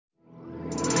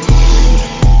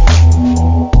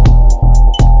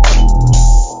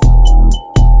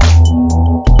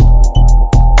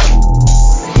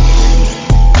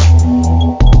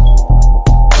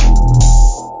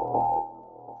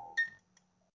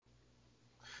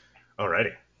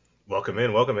Alrighty. Welcome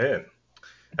in, welcome in.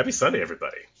 Happy Sunday,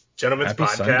 everybody. Gentlemen's Happy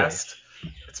Sunday. Podcast.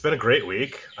 It's been a great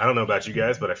week. I don't know about you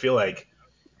guys, but I feel like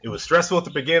it was stressful at the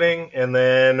beginning, and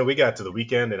then we got to the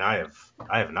weekend, and I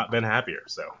have not been happier.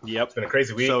 So Yep. it's been a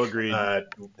crazy week. So agreed.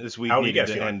 This week How are you needed guys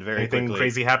to feeling? end very Anything quickly.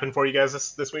 crazy happened for you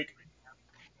guys this week?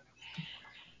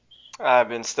 I've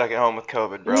been stuck at home with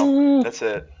COVID, bro. That's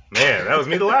it. Man, that was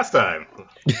me the last time.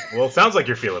 Well, it sounds like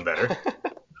you're feeling better.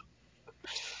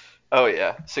 Oh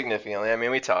yeah, significantly. I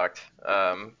mean, we talked.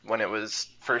 When it was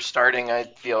first starting, I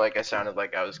feel like I sounded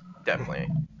like I was definitely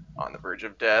on the verge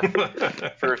of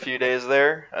death for a few days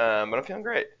there. But I'm feeling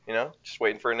great. Just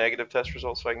waiting for a negative test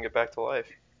result so I can get back to life.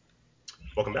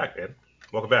 Welcome back, man.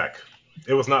 Welcome back.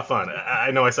 It was not fun.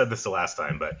 I know I said this the last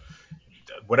time, but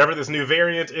whatever this new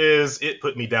variant is, it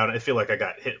put me down. I feel like I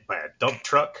got hit by a dump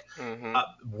truck. Mm-hmm.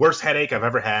 Worst headache I've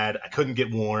ever had. I couldn't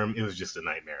get warm. It was just a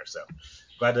nightmare. So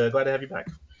glad to have you back.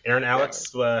 Aaron,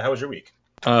 Alex, how was your week?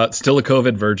 Still a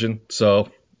COVID virgin, so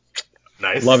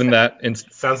Nice. loving that.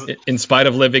 Sounds In spite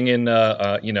of living in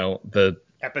the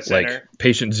Epicenter.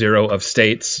 patient zero of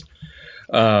states.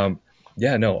 All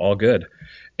good.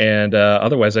 And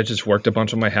otherwise, I just worked a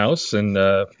bunch on my house and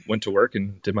went to work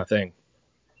and did my thing.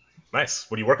 nice.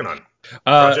 What are you working on?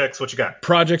 Projects? What you got?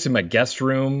 Projects in my guest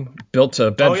room, built a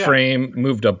bed frame,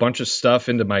 moved a bunch of stuff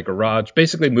into my garage,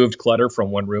 basically moved clutter from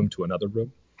one room to another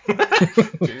room.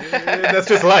 That's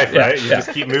just life, right? You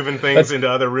just keep moving things into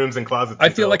other rooms and closets. I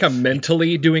feel like I'm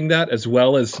mentally doing that as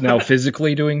well as now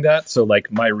physically doing that. So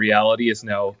like my reality is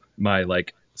now my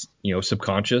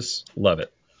subconscious. Love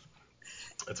it.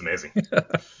 That's amazing.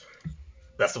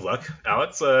 Best of luck,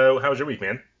 Alex. How was your week,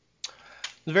 man?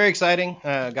 It was very exciting.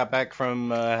 Got back from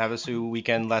Havasu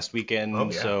weekend last weekend,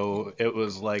 Oh, yeah. so it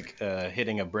was like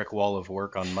hitting a brick wall of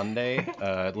work on Monday.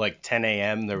 At like 10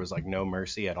 a.m., there was like no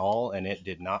mercy at all, and it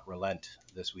did not relent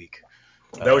this week.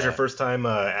 That was your first time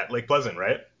at Lake Pleasant,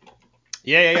 right?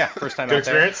 Yeah. First time Good out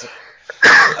there.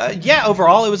 experience? Yeah,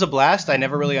 overall it was a blast. I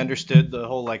never really understood the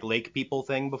whole like lake people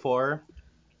thing before.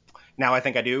 Now I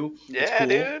think I do. It's Yeah, cool.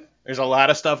 dude. There's a lot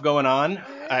of stuff going on.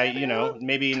 Yeah,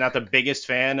 Maybe not the biggest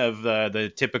fan of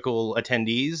the typical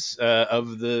attendees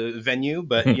of the venue,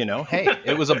 but hey,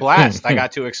 it was a blast. I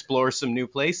got to explore some new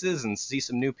places and see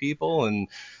some new people and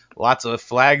lots of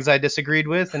flags I disagreed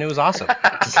with, and it was awesome.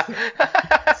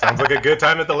 Sounds like a good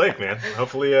time at the lake, man.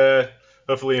 Hopefully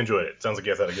you enjoyed it. Sounds like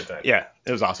you guys had a good time. Yeah,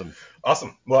 it was awesome.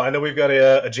 Awesome. Well, I know we've got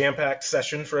a jam-packed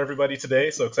session for everybody today,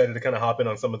 so excited to kind of hop in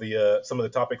on some of the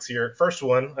topics here. First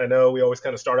one, I know we always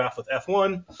kind of start off with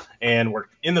F1, and we're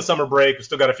in the summer break. We've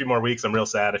still got a few more weeks. I'm real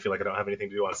sad. I feel like I don't have anything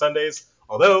to do on Sundays.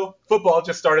 Although football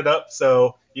just started up,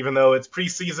 so even though it's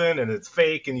preseason and it's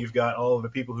fake, and you've got all of the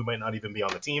people who might not even be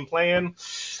on the team playing, I've at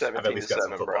 17 to least got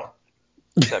some 7, bro. football.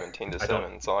 17 to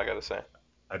 7. That's all I gotta say.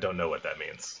 I don't know what that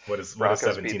means. What is Broncos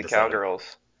 17 beat the to 7?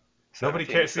 Cowgirls. Nobody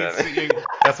 17 cares. to 7.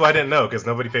 That's why I didn't know, because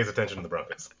nobody pays attention to the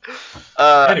Broncos.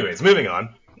 Uh, Anyways, moving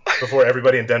on. Before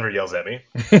everybody in Denver yells at me,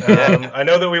 I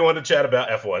know that we wanted to chat about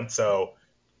F1, so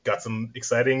got some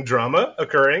exciting drama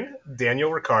occurring.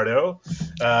 Daniel Ricciardo,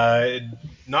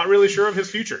 not really sure of his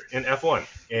future in F1,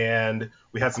 and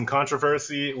we had some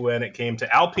controversy when it came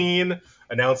to Alpine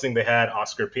announcing they had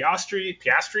Oscar Piastri.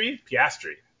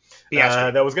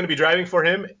 That was going to be driving for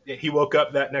him. He woke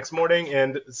up that next morning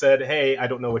and said, "Hey, I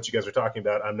don't know what you guys are talking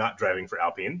about. I'm not driving for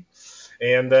Alpine."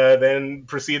 And then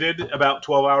proceeded about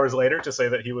 12 hours later to say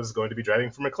that he was going to be driving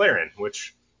for McLaren,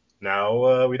 which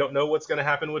now we don't know what's going to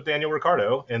happen with Daniel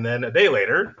Ricciardo. And then a day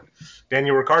later,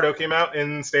 Daniel Ricciardo came out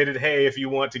and stated, "Hey, if you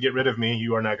want to get rid of me,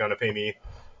 you are not going to pay me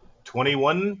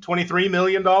 $23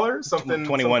 million, something,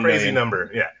 21 some crazy million. number."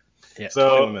 Yeah. Yeah, So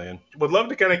 21 million. would love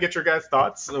to kind of get your guys'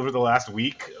 thoughts over the last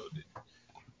week.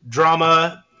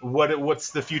 Drama,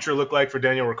 what's the future look like for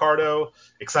Daniel Ricciardo?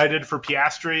 Excited for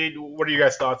Piastri? What are you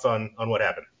guys' thoughts on what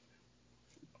happened?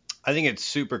 I think it's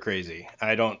super crazy.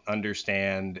 I don't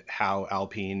understand how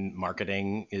Alpine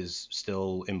marketing is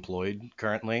still employed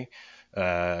currently,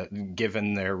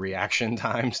 given their reaction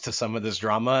times to some of this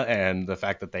drama and the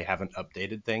fact that they haven't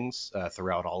updated things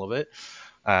throughout all of it.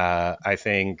 I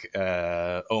think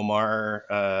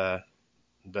Omar,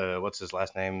 what's his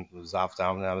last name?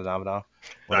 Zavna,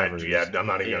 whatever. I'm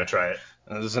not even gonna try it.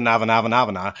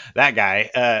 Zanavana, that guy,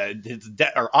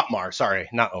 or Otmar, sorry,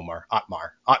 not Omar,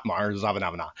 Otmar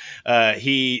Zanavana.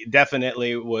 He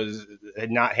definitely was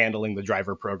not handling the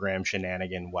driver program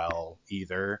shenanigan well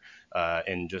either,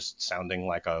 and just sounding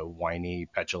like a whiny,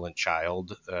 petulant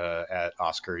child at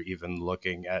Oscar, even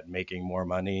looking at making more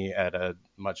money at a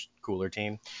much cooler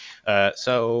team.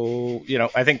 So,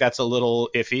 I think that's a little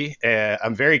iffy.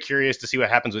 I'm very curious to see what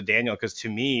happens with Daniel, because to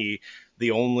me,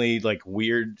 the only like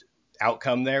weird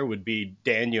outcome there would be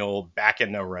Daniel back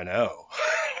in a Renault,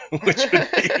 which would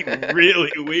be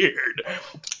really weird.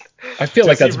 I feel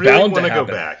like Does that's he really bound to want to go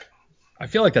happen. back? I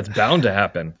feel like that's bound to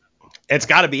happen. It's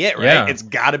got to be it, right? Yeah. It's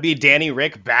got to be Danny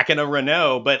Rick back in a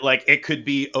Renault, but like it could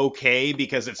be okay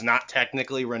because it's not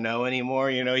technically Renault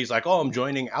anymore. You know, he's like, "Oh, I'm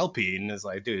joining Alpine." It's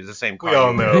like, dude, it's the same car. We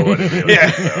all know what it really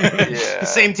is, though. Yeah.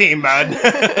 Same team,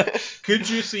 bud. Could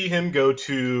you see him go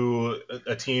to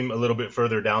a team a little bit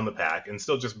further down the pack and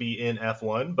still just be in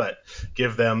F1, but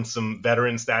give them some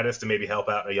veteran status to maybe help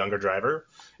out a younger driver?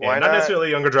 Why And not not? necessarily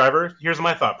a younger driver. Here's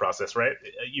my thought process, right?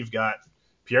 You've got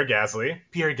Pierre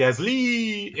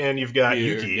Gasly, and you've got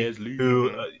Pierre Yuki, Gasly.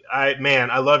 who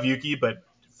I love Yuki, but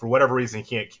for whatever reason he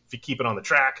can't keep it on the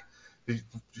track. He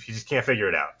just can't figure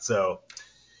it out. So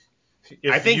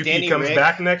if I think Yuki Danny comes Rick-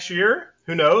 back next year,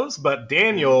 who knows? But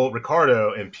Daniel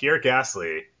Ricciardo and Pierre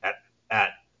Gasly at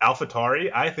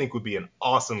AlphaTauri, I think would be an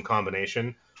awesome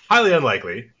combination. Highly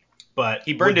unlikely, but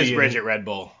He burned would his be bridge at Red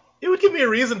Bull. It would give me a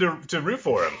reason to root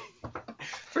for him.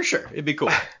 For sure. It'd be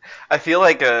cool. I feel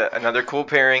like another cool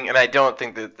pairing, and I don't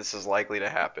think that this is likely to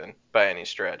happen by any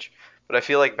stretch, but I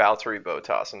feel like Valtteri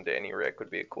Bottas and Danny Rick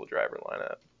would be a cool driver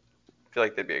lineup. I feel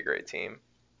like they'd be a great team.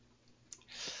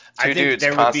 Two dudes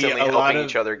constantly helping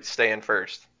each other stay in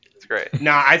first. It's great.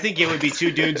 No, I think it would be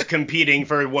two dudes competing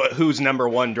for who's number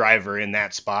one driver in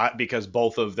that spot because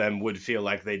both of them would feel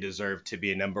like they deserve to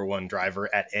be a number one driver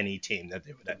at any team that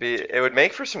they would have. It would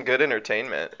make for some good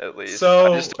entertainment, at least.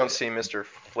 So- I just don't see Mr.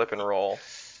 Flip and Roll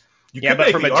You Yeah, could but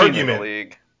make from the a team in the argument.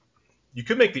 league. You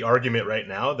could make the argument right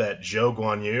now that Zhou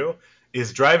Guanyu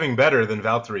is driving better than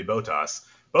Valtteri Bottas.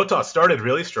 Bottas started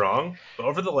really strong, but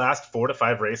over the last 4 to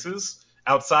 5 races,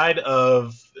 outside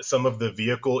of some of the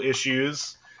vehicle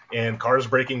issues and cars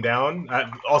breaking down,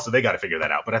 also they got to figure that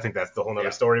out. But I think that's the whole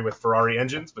other story with Ferrari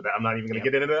engines. But I'm not even going to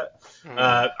get into that.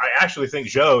 I actually think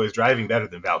Zhou is driving better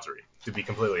than Valtteri, to be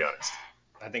completely honest.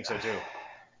 I think so too.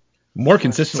 More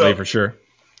consistently, So- for sure.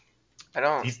 I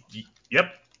don't.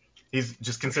 He's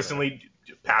just consistently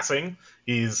passing.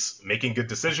 He's making good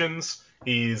decisions.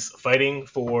 He's fighting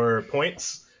for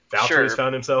points. Valtteri's Sure.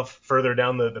 found himself further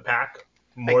down the pack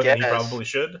more than he guess. probably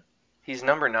should. He's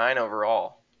number 9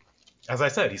 overall. As I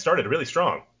said, he started really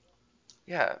strong.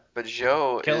 Yeah, but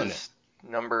Zhou Killing is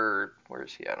number. Where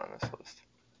is he at on this list?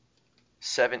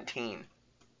 17.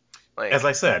 Like, As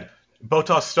I said,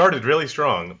 Bottas started really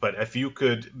strong, but if you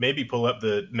could maybe pull up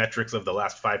the metrics of the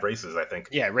last 5 races, I think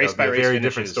Yeah, race that would by be a race very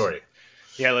finishes. different story.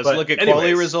 Yeah, let's But look at anyways.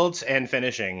 quality results and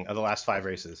finishing of the last 5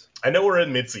 races. I know we're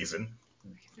in mid-season.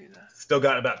 Still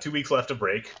got about 2 weeks left to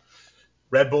break.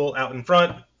 Red Bull out in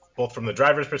front, both from the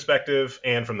driver's perspective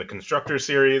and from the constructor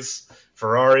series.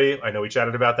 Ferrari, I know we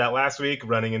chatted about that last week,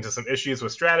 running into some issues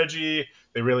with strategy.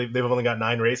 They've only got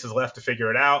 9 races left to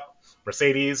figure it out.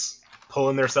 Mercedes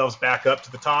pulling themselves back up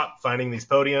to the top, finding these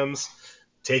podiums,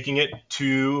 taking it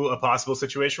to a possible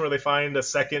situation where they find a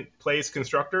second place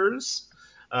constructors.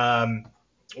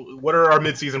 What are our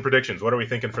midseason predictions? What are we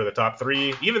thinking for the top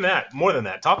 3? Even that, more than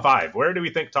that, top 5. Where do we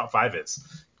think top 5 is?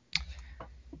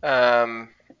 I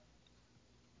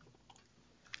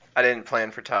didn't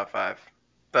plan for top 5,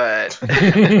 but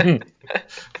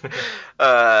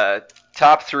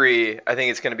top 3, I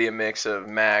think it's going to be a mix of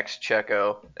Max,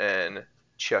 Checo, and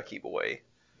Chucky Boy.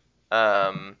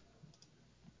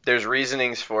 There's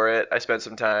reasonings for it. I spent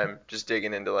some time just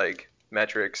digging into like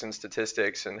metrics and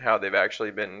statistics and how they've actually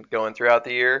been going throughout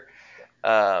the year.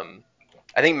 I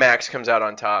think Max comes out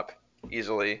on top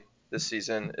easily this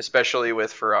season, especially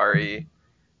with Ferrari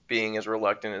being as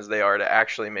reluctant as they are to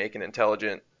actually make an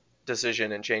intelligent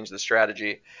decision and change the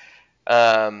strategy.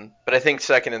 But I think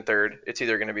second and third, it's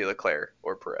either going to be Leclerc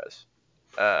or Perez.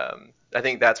 I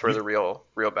think that's where the real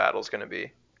battle is going to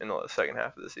be in the second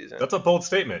half of the season. That's a bold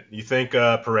statement. You think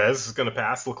Perez is going to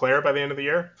pass Leclerc by the end of the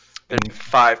year? There's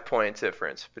 5 points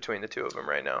difference between the two of them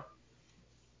right now.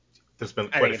 There's been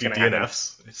I quite think a it's few gonna happen.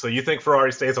 DNFs. So you think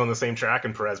Ferrari stays on the same track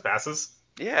and Perez passes?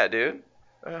 Yeah, dude.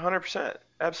 100%.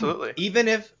 Absolutely. Even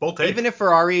if Bold take.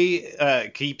 Ferrari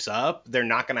keeps up, they're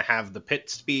not going to have the pit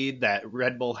speed that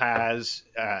Red Bull has,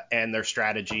 and their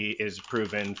strategy is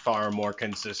proven far more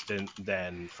consistent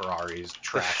than Ferrari's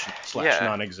trash /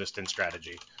 non-existent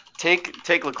strategy.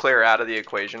 Take Leclerc out of the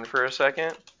equation for a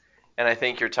second, and I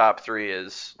think your top 3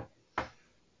 is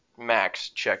Max,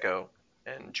 Checo,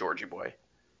 and Georgie Boy.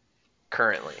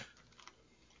 Currently.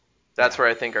 That's where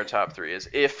I think our top 3 is,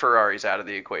 if Ferrari's out of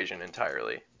the equation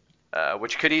entirely,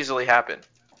 which could easily happen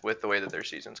with the way that their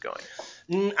season's going.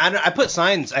 I put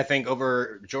Sainz, I think,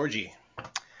 over Georgie.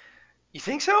 You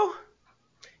think so?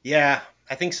 Yeah,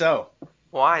 I think so.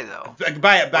 Why, though?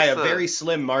 By a What's the- very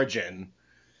slim margin.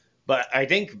 But I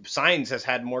think Sainz has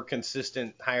had more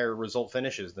consistent, higher result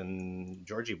finishes than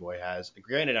Georgie Boy has.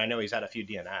 Granted, I know he's had a few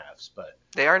DNFs, but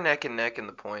They are neck and neck in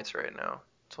the points right now.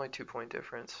 It's only 2-point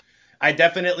difference. I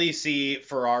definitely see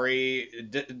Ferrari,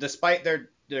 despite their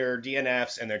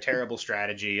DNFs and their terrible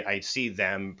strategy, I see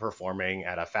them performing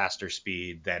at a faster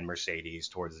speed than Mercedes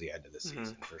towards the end of the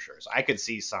season for sure. So I could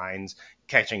see Sainz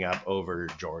catching up over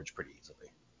George pretty easily.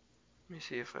 Let me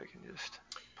see if I can just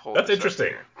pull That's this interesting.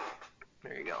 up here.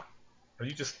 There you go. Are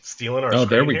you just stealing our Oh, screen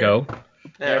there we here? go. Yeah,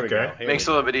 There we okay. go. Here Makes it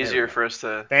we a little go. bit There we easier go. for us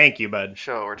to Thank you, bud.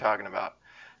 show what we're talking about.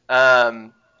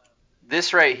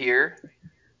 This right here,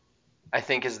 I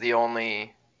think, is the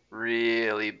only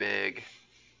really big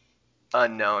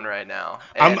unknown right now.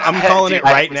 I'm And calling it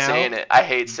right hate now. saying it. I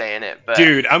hate saying it, but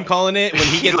Dude, I'm calling it when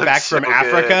he He gets looks back so from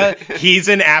Africa. good. He's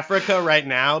in Africa right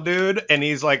now, dude, and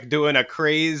he's like doing a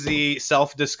crazy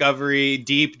self-discovery,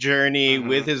 deep journey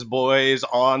with his boys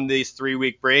on this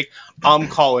 3-week break. I'm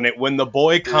calling it. When the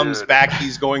boy comes Dude. back,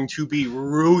 he's going to be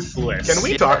ruthless. Can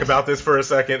we talk about this for a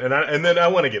second? And then I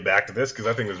want to get back to this because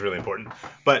I think it's really important.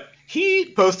 But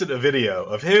he posted a video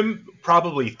of him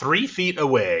probably 3 feet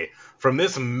away from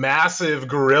this massive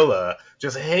gorilla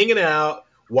just hanging out,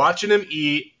 watching him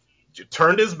eat,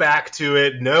 turned his back to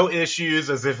it, no issues,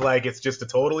 as if like it's just a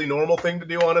totally normal thing to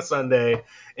do on a Sunday.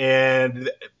 And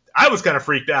I was kind of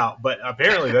freaked out, but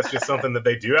apparently that's just something that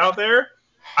they do out there.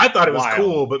 I thought it was Wild.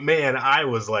 cool, but man, I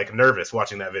was like nervous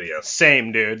watching that video.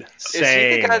 Same, dude. Same. Is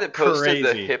he the guy that posted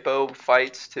the Crazy. hippo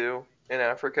fights too in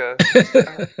Africa?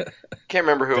 Can't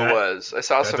remember who it That- was. I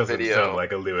saw That some doesn't video. sound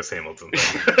like a Lewis Hamilton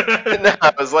thing. No,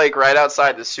 it was like right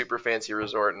outside this super fancy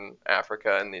resort in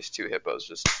Africa, and these two hippos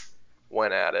just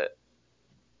went at it,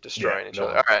 destroying each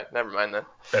other. All right, never mind then.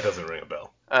 That doesn't ring a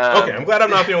bell. Okay, I'm glad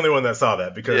I'm not the only one that saw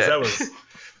that because that was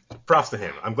props to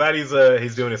him. I'm glad he's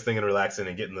doing his thing and relaxing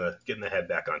and getting the head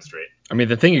back on straight. I mean,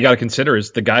 the thing you got to consider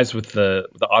is the guys with the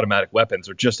automatic weapons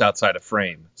are just outside of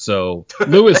frame. So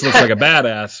Lewis looks like a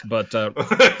badass, but To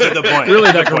the point.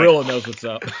 really that gorilla knows what's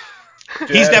up.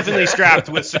 He's definitely strapped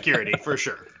with security for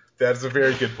sure. That's a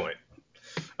very good point.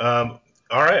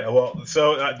 All right, well,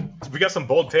 so we got some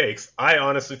bold takes. I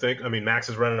honestly think, I mean, Max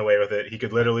is running away with it. He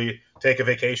could literally take a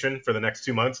vacation for the next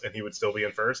 2 months, and he would still be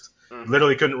in first.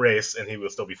 Literally couldn't race, and he will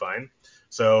still be fine.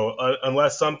 So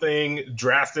unless something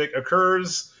drastic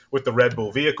occurs with the Red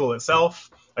Bull vehicle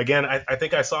itself, again, I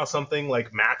think I saw something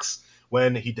like Max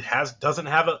when he doesn't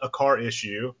have a car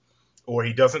issue or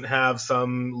he doesn't have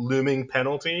some looming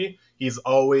penalty, he's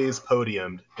always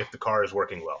podiumed if the car is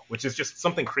working well, which is just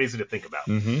something crazy to think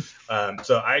about.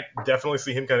 So I definitely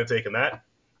see him kind of taking that.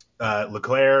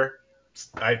 Leclerc,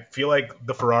 I feel like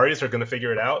the Ferraris are going to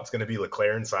figure it out. It's going to be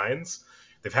Leclerc and Sainz.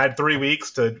 They've had 3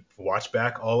 weeks to watch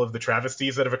back all of the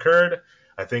travesties that have occurred.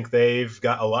 I think they've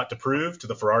got a lot to prove to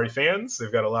the Ferrari fans.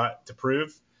 They've got a lot to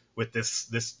prove with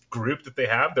this group that they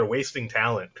have. They're wasting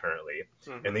talent currently,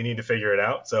 and they need to figure it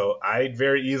out. So I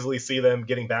very easily see them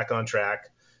getting back on track,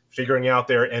 figuring out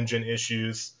their engine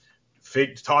issues,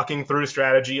 talking through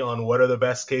strategy on what are the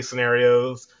best case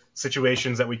scenarios,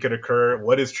 situations that we could occur,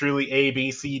 what is truly A,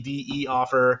 B, C, D, E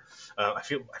offer. I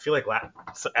feel like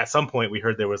at some point we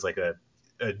heard there was like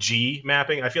a G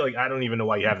mapping. I feel like I don't even know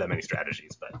why you have that many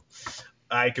strategies, but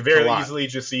I could very easily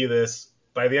just see this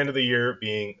by the end of the year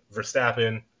being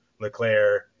Verstappen,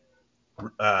 Leclerc,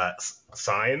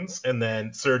 Sainz, and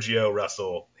then Sergio,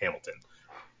 Russell, Hamilton.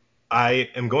 I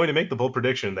am going to make the bold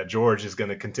prediction that George is going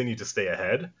to continue to stay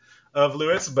ahead of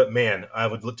Lewis, but man, I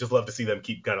would just love to see them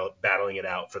keep kind of battling it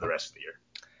out for the rest of the year.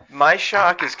 My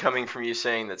shock is coming from you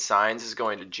saying that Sainz is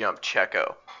going to jump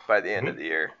Checo by the end of the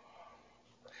year.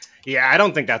 Yeah, I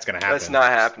don't think that's going to happen. That's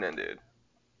not happening, dude.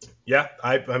 Yeah,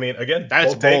 I mean, again,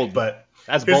 That's bold bold. take, but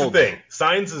That's here's bold. the thing.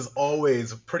 Sainz is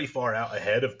always pretty far out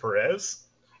ahead of Perez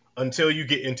until you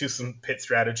get into some pit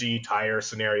strategy, tire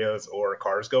scenarios, or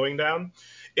cars going down.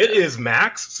 It is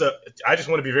Max, so I just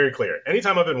want to be very clear.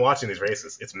 Anytime I've been watching these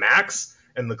races, it's Max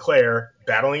and Leclerc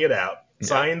battling it out.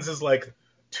 Sainz is like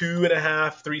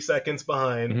 2.5, 3 seconds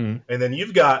behind, and then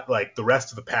you've got like the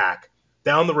rest of the pack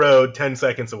down the road 10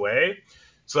 seconds away.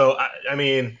 So, I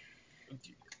mean,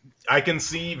 I can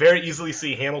very easily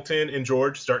see Hamilton and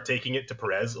George start taking it to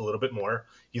Perez a little bit more.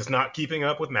 He's not keeping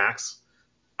up with Max.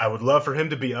 I would love for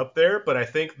him to be up there, but I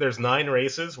think there's 9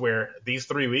 races where these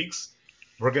 3 weeks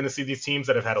we're going to see these teams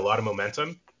that have had a lot of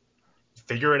momentum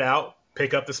figure it out,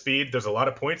 pick up the speed. There's a lot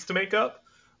of points to make up,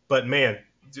 but man,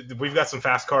 we've got some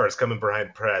fast cars coming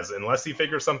behind Perez. Unless he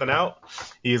figures something out,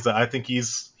 I think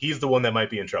he's the one that might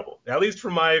be in trouble. At least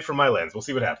from my lens. We'll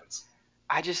see what happens.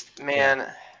 I just, man,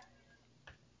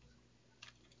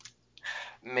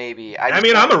 maybe. I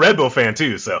mean, I'm a Red Bull fan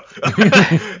too, so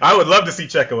I would love to see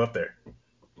Checo up there.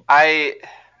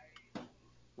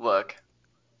 Look,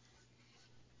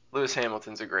 Lewis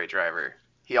Hamilton's a great driver.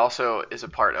 He also is a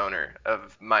part owner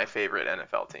of my favorite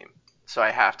NFL team, so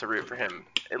I have to root for him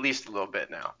at least a little bit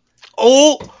now.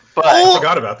 But I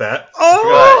forgot about that.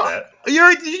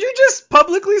 Did you just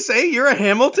publicly say you're a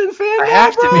Hamilton fan? I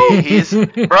have bro?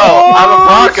 to be. I'm a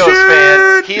Broncos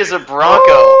fan. He is a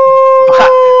Bronco.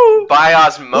 By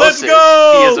osmosis, Let's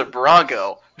go! he is a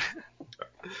Bronco.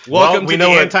 Welcome we to know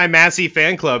the what- anti-Massey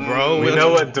fan club, bro. We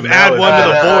know what DeMal add is one to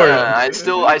the about. board.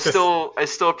 I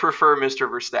still prefer Mr.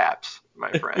 Verstappen,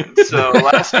 my friend. So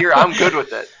last year, I'm good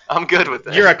with it.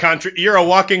 You're a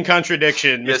walking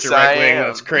contradiction, Yes, Mr. I Right Wing. am.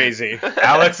 That's crazy.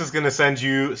 Alex is going to send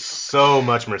you so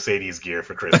much Mercedes gear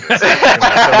for Christmas.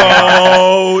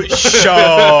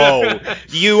 Show.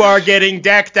 You are getting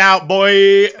decked out,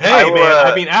 boy. Hey, man.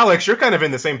 I mean, Alex, you're kind of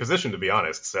in the same position, to be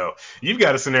honest. So you've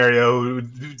got a scenario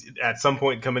at some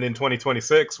point coming in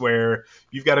 2026 where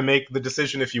you've got to make the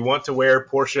decision if you want to wear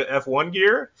Porsche F1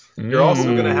 gear. You're also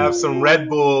going to have some Red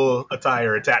Bull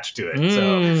attire attached to it.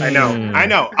 So I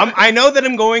know. I know that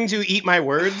I'm going to eat my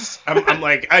words. I'm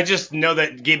like, I just know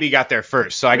that Gibby got there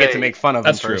first, so I get to make fun of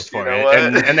him first for it.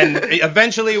 And then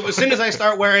eventually, as soon as I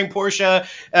start wearing Porsche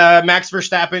Max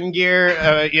Verstappen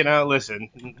gear,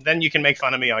 listen, then you can make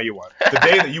fun of me all you want. The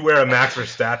day that you wear a Max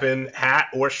Verstappen hat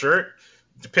or shirt,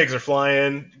 the pigs are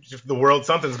flying. The world,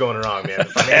 something's going wrong, man.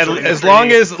 As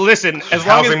long as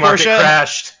Porsche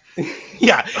crashed.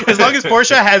 Yeah, as long as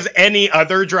Porsche has any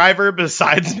other driver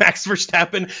besides Max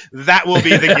Verstappen, that will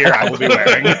be the gear I will be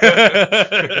wearing.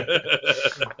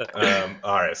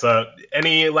 All right. So,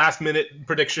 any last-minute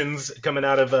predictions coming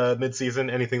out of mid-season?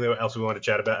 Anything else we want to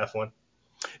chat about F1?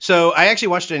 So I actually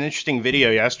watched an interesting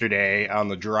video yesterday on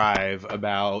the drive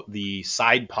about the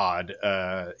side pod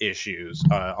issues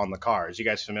on the cars. You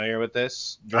guys familiar with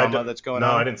this drama that's going on?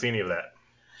 No, I didn't see any of that.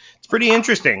 It's pretty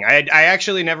interesting. I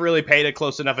actually never really paid a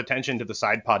close enough attention to the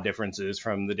side pod differences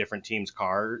from the different teams'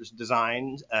 cars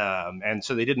designs. And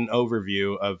so they did an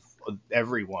overview of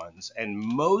everyone's. And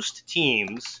most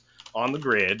teams on the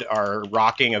grid are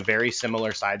rocking a very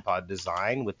similar side pod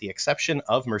design, with the exception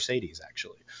of Mercedes,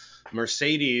 actually.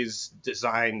 Mercedes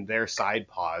designed their side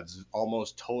pods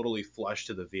almost totally flush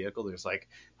to the vehicle. There's like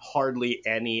hardly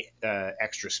any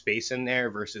extra space in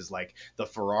there versus like the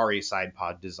Ferrari side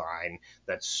pod design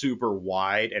that's super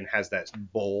wide and has that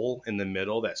bowl in the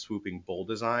middle, that swooping bowl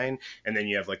design. And then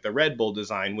you have like the Red Bull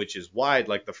design, which is wide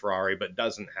like the Ferrari, but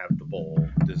doesn't have the bowl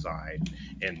design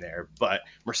in there. But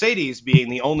Mercedes, being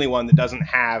the only one that doesn't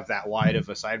have that wide of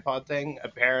a side pod thing,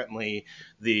 apparently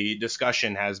the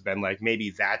discussion has been like maybe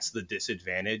that's the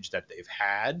disadvantage that they've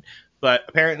had. But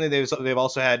apparently they've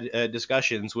also had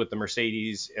discussions with the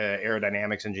Mercedes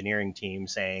aerodynamics engineering team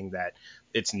saying that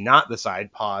it's not the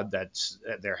side pod that's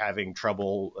they're having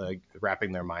trouble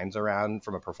wrapping their minds around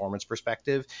from a performance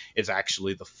perspective. It's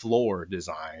actually the floor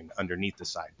design underneath the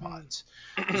side pods.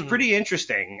 It's pretty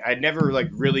interesting. I'd never like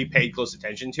really paid close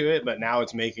attention to it, but now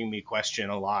it's making me question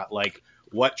a lot like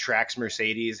what tracks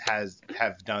Mercedes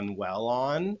have done well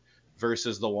on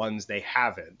versus the ones they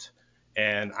haven't.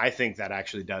 And I think that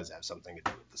actually does have something to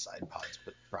do with the side pods,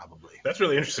 but probably. That's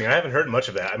really interesting. I haven't heard much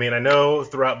of that. I mean, I know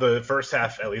throughout the first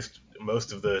half, at least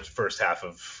most of the first half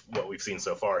of what we've seen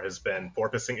so far has been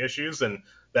porpoising issues, and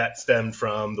that stemmed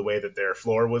from the way that their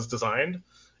floor was designed,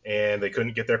 and they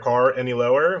couldn't get their car any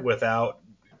lower without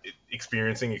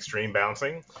experiencing extreme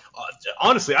bouncing.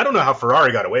 Honestly, I don't know how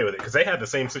Ferrari got away with it, because they had the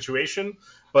same situation,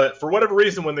 but for whatever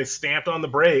reason, when they stamped on the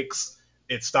brakes,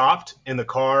 it stopped and the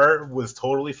car was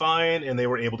totally fine and they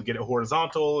were able to get it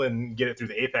horizontal and get it through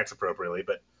the apex appropriately.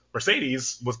 But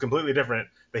Mercedes was completely different.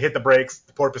 They hit the brakes,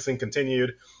 the porpoising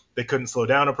continued. They couldn't slow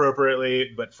down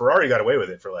appropriately, but Ferrari got away with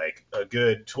it for like a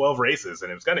good 12 races, and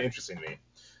it was kind of interesting to me.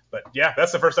 But yeah,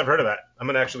 that's the first I've heard of that. I'm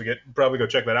going to actually probably go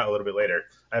check that out a little bit later.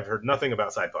 I've heard nothing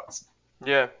about side pods.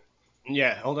 Yeah,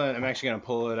 hold on. I'm actually going to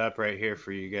pull it up right here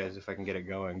for you guys if I can get it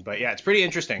going. But yeah, it's pretty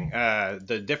interesting.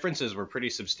 The differences were pretty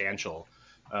substantial.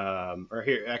 Or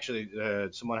here, actually,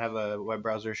 someone have a web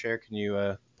browser share? Can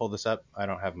you pull this up? I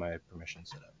don't have my permission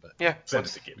set up, but Yeah, send it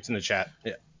to Gabe. It's in the chat.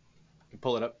 Yeah,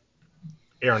 pull it up.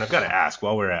 Aaron, I've got to ask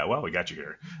while we got you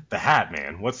here, the hat,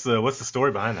 man. What's the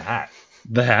story behind the hat?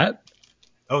 The hat?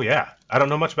 Oh yeah, I don't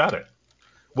know much about it.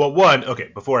 Well,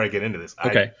 before I get into this,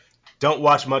 Okay. I don't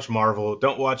watch much Marvel,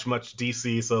 don't watch much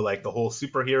DC, so like the whole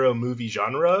superhero movie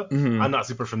genre, I'm not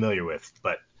super familiar with,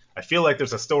 but I feel like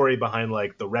there's a story behind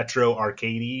like the retro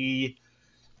arcadey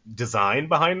design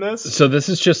behind this. So this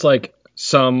is just like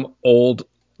some old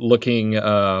looking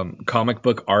comic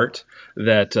book art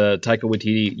that Taika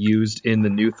Waititi used in the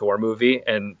new Thor movie,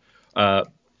 and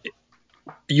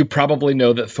you probably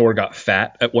know that Thor got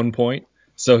fat at one point.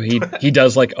 So he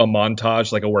does like a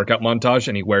montage, like a workout montage,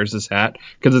 and he wears his hat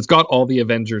because it's got all the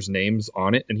Avengers' names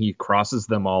on it, and he crosses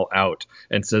them all out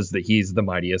and says that he's the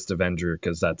mightiest Avenger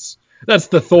because that's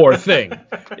the Thor thing,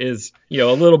 is a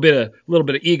little bit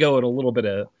of ego and a little bit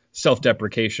of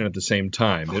self-deprecation at the same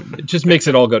time. It just makes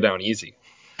it all go down easy.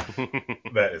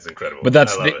 That is incredible. But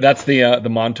that's the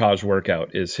montage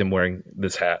workout is him wearing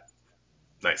this hat.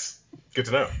 Nice. Good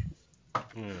to know.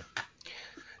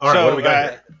 All right, what do we got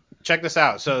here? Check this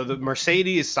out. So the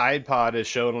Mercedes side pod is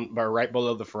shown right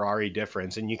below the Ferrari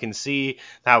difference, and you can see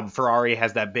how Ferrari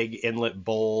has that big inlet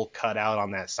bowl cut out on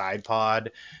that side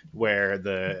pod where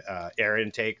the air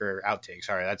intake or outtake.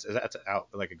 Sorry, that's out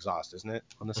like exhaust, isn't it,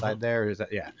 on the side there? Or is that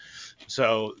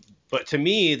So, but to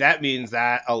me, that means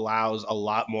that allows a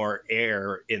lot more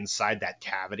air inside that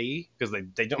cavity because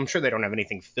I'm sure they don't have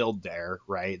anything filled there,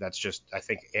 right? That's just, I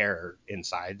think, air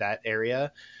inside that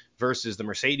area. Versus the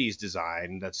Mercedes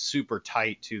design that's super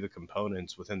tight to the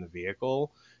components within the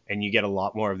vehicle, and you get a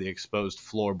lot more of the exposed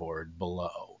floorboard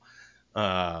below.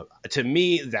 To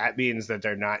me, that means that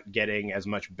they're not getting as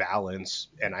much balance,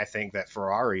 and I think that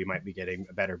Ferrari might be getting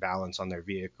a better balance on their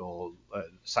vehicle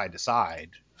side to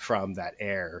side from that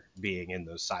air being in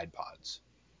those side pods.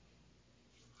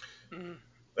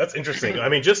 That's interesting. I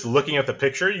mean, just looking at the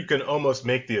picture, you can almost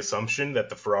make the assumption that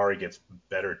the Ferrari gets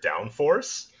better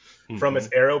downforce from its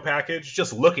aero package,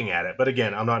 just looking at it. But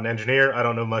again, I'm not an engineer. I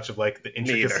don't know much of like the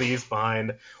intricacies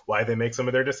behind why they make some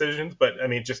of their decisions. But I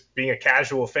mean, just being a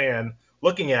casual fan,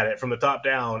 looking at it from the top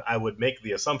down, I would make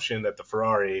the assumption that the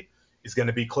Ferrari is going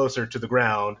to be closer to the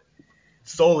ground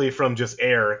solely from just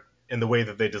air in the way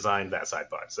that they designed that side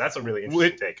pod. So that's a really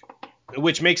interesting take.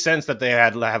 Which makes sense that they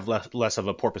have less of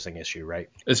a porpoising issue, right?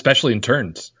 Especially in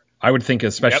turns. I would think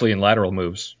especially in lateral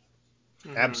moves.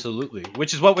 Absolutely,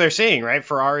 which is what we're seeing, right?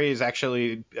 Ferrari is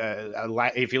actually,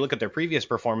 if you look at their previous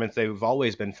performance, they've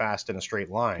always been fast in a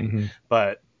straight line,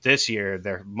 but this year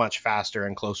they're much faster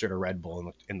and closer to Red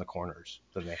Bull in the corners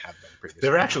than they have been previously.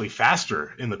 They're actually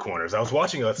faster in the corners. I was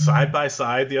watching a side by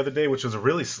side the other day, which was a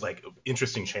really like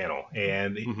interesting channel,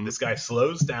 and this guy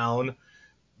slows down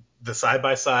the side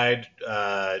by side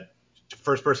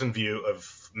first person view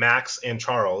of Max and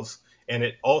Charles. And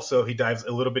he dives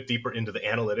a little bit deeper into the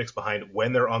analytics behind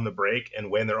when they're on the brake and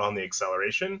when they're on the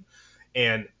acceleration.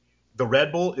 And the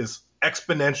Red Bull is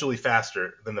exponentially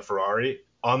faster than the Ferrari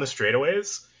on the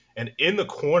straightaways. And in the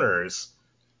corners,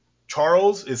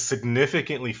 Charles is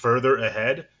significantly further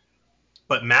ahead,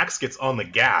 but Max gets on the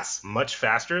gas much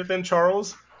faster than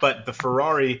Charles. But the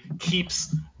Ferrari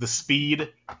keeps the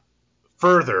speed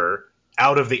further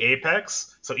out of the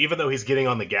apex. So even though he's getting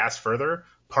on the gas further,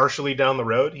 partially down the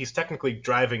road, he's technically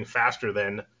driving faster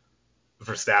than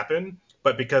Verstappen,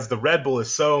 but because the Red Bull is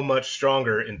so much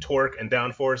stronger in torque and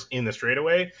downforce in the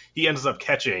straightaway, he ends up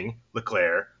catching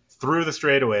Leclerc through the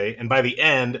straightaway, and by the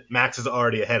end, Max is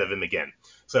already ahead of him again.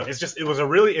 So it was a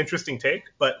really interesting take,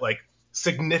 but like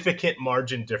significant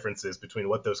margin differences between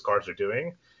what those cars are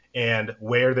doing and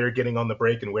where they're getting on the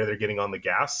brake and where they're getting on the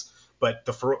gas. But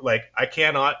I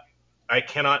cannot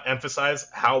emphasize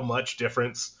how much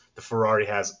difference the Ferrari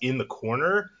has in the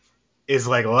corner is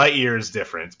like light years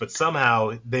difference, but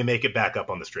somehow they make it back up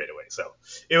on the straightaway. So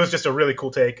it was just a really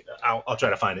cool take. I'll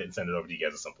try to find it and send it over to you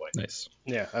guys at some point. Nice.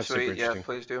 Yeah, that's Sweet. super interesting. Yeah,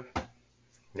 please do.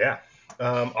 Yeah.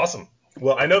 Awesome.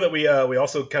 Well, I know that we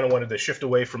also kind of wanted to shift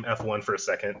away from F1 for a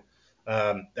second.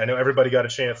 I know everybody got a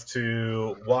chance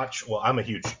to watch. Well, I'm a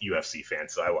huge UFC fan,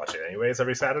 so I watch it anyways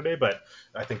every Saturday. But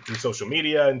I think through social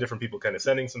media and different people kind of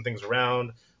sending some things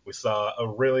around, we saw a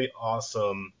really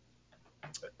awesome.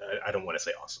 I don't want to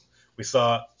say awesome. We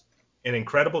saw an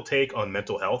incredible take on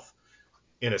mental health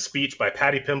in a speech by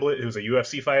Paddy Pimblett, who's a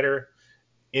UFC fighter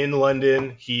in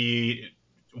London. He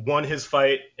won his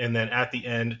fight, and then at the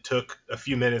end took a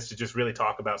few minutes to just really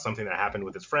talk about something that happened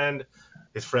with his friend.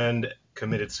 His friend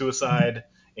committed suicide,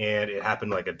 and it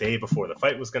happened like a day before the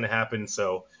fight was going to happen.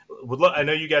 So I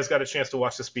know you guys got a chance to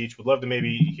watch the speech. Would love to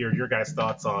maybe hear your guys'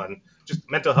 thoughts on just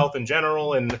mental health in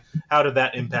general and how did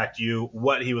that impact you,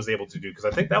 what he was able to do. Because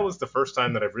I think that was the first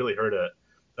time that I've really heard a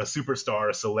superstar,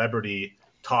 a celebrity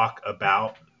talk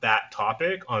about that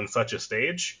topic on such a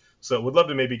stage. So would love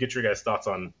to maybe get your guys' thoughts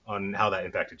on how that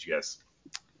impacted you guys.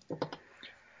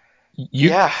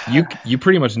 You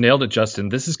pretty much nailed it, Justin.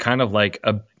 This is kind of like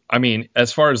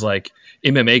as far as like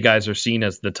MMA guys are seen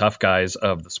as the tough guys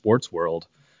of the sports world,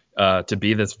 to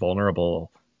be this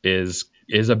vulnerable is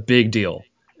a big deal.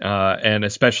 And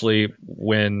especially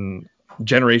when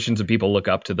generations of people look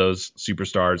up to those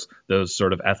superstars, those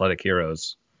sort of athletic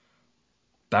heroes.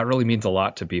 That really means a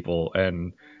lot to people,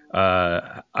 and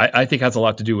I think has a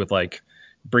lot to do with like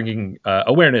bringing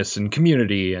awareness and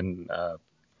community, and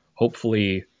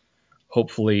hopefully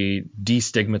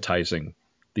destigmatizing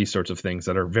these sorts of things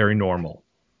that are very normal.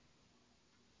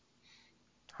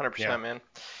 100%, man.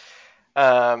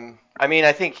 I mean,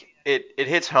 I think it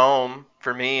hits home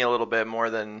for me a little bit more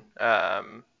than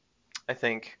I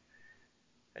think.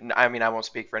 I mean, I won't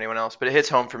speak for anyone else, but it hits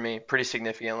home for me pretty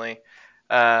significantly.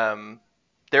 Um,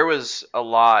 there was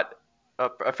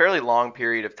a fairly long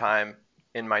period of time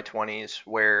in my 20s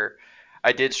where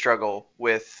I did struggle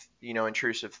with,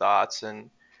 intrusive thoughts, and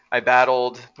I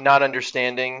battled not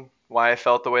understanding why I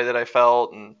felt the way that I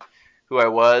felt and who I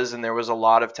was. And there was a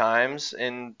lot of times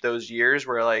in those years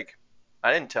where, like,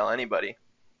 I didn't tell anybody.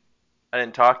 I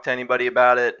didn't talk to anybody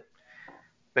about it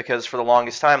because for the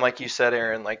longest time, like you said,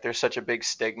 Aaron, like there's such a big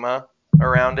stigma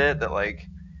around it that, like,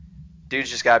 dudes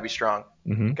just gotta be strong.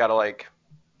 Mm-hmm. Gotta, like,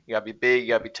 you gotta be big, you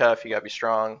gotta be tough, you gotta be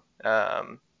strong.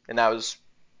 And that was,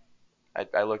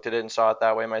 I looked at it and saw it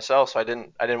that way myself. So I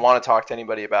didn't want to talk to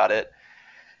anybody about it.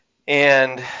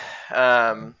 And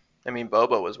I mean,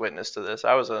 Bobo was witness to this.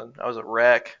 I was a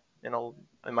wreck in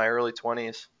my early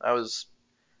 20s. I was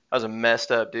a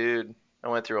messed up dude. I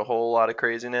went through a whole lot of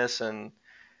craziness, and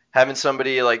having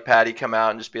somebody like Patty come out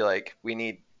and just be like, we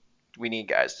need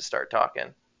guys to start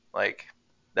talking, like,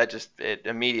 that just, it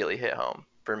immediately hit home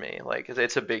for me. Like,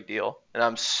 it's a big deal, and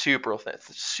I'm super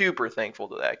thankful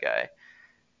to that guy,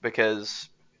 because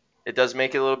it does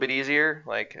make it a little bit easier.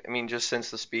 Like, I mean, just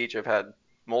since the speech, I've had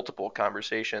multiple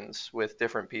conversations with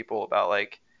different people about,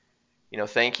 like,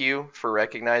 thank you for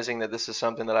recognizing that this is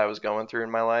something that I was going through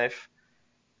in my life.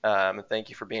 And thank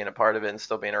you for being a part of it and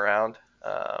still being around,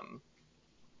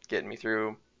 getting me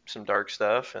through some dark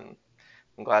stuff. And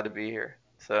I'm glad to be here.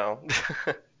 So,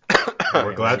 Well, we're Hey,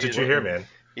 man, glad that cheers, you're man. here, man.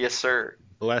 Yes, sir.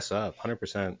 bless up,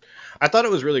 100%. I thought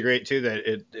it was really great too that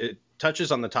it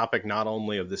touches on the topic not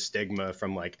only of the stigma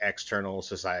from like external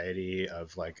society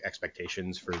of like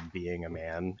expectations for being a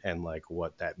man and like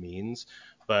what that means,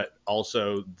 but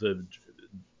also the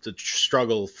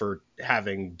struggle for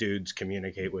having dudes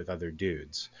communicate with other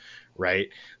dudes, right?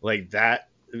 Like that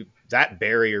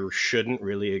barrier shouldn't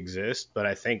really exist, but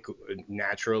I think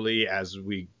naturally as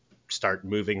we start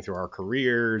moving through our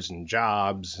careers and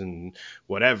jobs and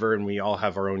whatever, and we all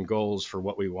have our own goals for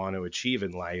what we want to achieve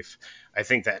in life, I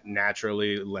think that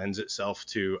naturally lends itself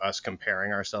to us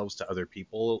comparing ourselves to other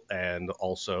people, and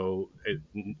also it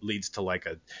leads to like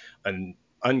an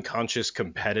unconscious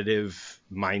competitive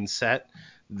mindset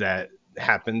that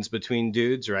happens between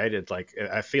dudes, right? It's like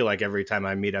I feel like every time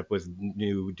I meet up with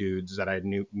new dudes that I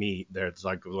meet, there's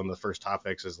like one of the first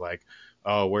topics is like,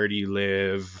 oh, where do you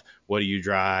live? What do you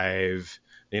drive?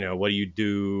 What do you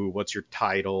do? What's your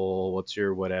title? What's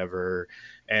your whatever?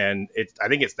 And I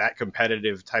think it's that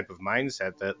competitive type of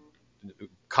mindset that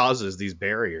causes these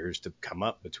barriers to come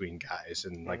up between guys,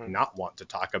 and like Hmm. not want to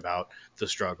talk about the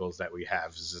struggles that we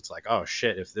have. Is it's like, oh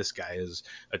shit, if this guy is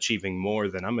achieving more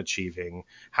than I'm achieving,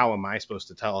 how am I supposed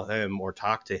to tell him or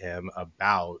talk to him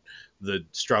about the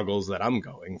struggles that I'm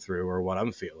going through or what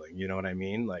I'm feeling? You know what I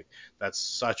mean? Like, that's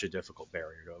such a difficult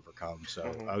barrier to overcome. So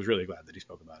Hmm. I was really glad that he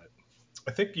spoke about it.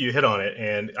 I think you hit on it,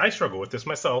 and I struggle with this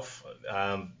myself.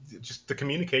 Just the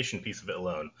communication piece of it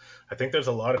alone. I think there's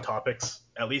a lot of topics,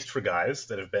 at least for guys,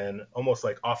 that have been almost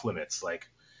like off limits. Like,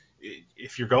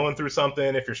 if you're going through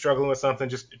something, if you're struggling with something,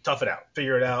 just tough it out,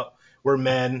 figure it out. We're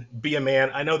men. Be a man.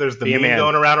 I know there's the Be a meme man.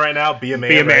 going around right now. Be a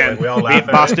Be a man, right? man. Like we all Be laugh at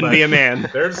it, Boston. but Be a man.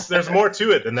 there's more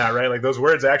to it than that, right? Like those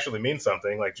words actually mean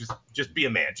something. Like just be a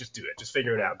man. Just do it. Just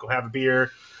figure it Hmm. out. Go have a beer,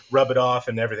 rub it off,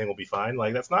 and everything will be fine.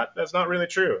 Like that's not really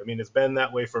true. I mean, it's been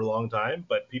that way for a long time,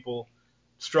 but people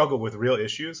struggle with real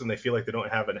issues and they feel like they don't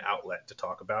have an outlet to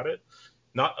talk about it.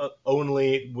 Not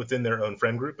only within their own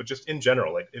friend group, but just in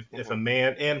general. Like if Hmm. a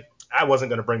man, and I wasn't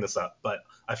going to bring this up, but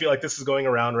I feel like this is going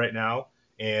around right now,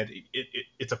 and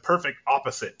it's a perfect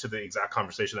opposite to the exact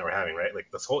conversation that we're having, right?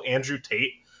 Like this whole Andrew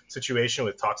Tate situation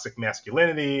with toxic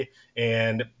masculinity,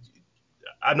 and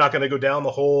I'm not going to go down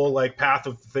the whole like path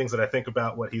of the things that I think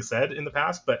about what he said in the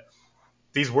past, but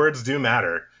these words do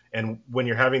matter. And when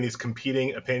you're having these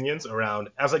competing opinions around,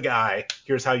 as a guy,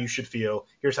 here's how you should feel,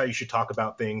 here's how you should talk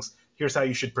about things, here's how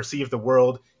you should perceive the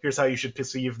world, here's how you should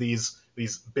perceive these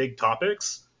big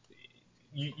topics,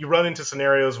 you run into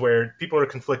scenarios where people are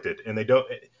conflicted and they don't.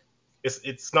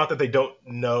 It's not that they don't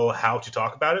know how to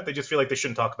talk about it; they just feel like they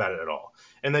shouldn't talk about it at all.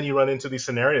 And then you run into these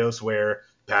scenarios where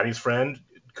Patty's friend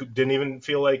didn't even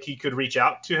feel like he could reach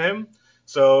out to him,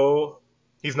 so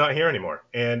he's not here anymore.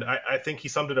 And I think he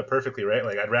summed it up perfectly, right?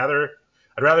 Like I'd rather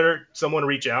I'd rather someone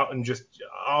reach out and just,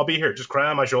 I'll be here, just cry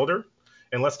on my shoulder,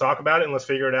 and let's talk about it and let's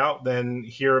figure it out, than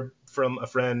hear from a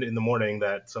friend in the morning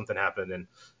that something happened and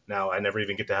now I never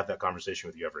even get to have that conversation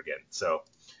with you ever again. So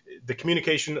the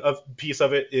communication piece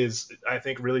of it is, I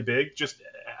think, really big. Just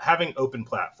having open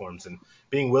platforms and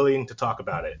being willing to talk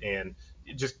about it, and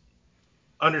just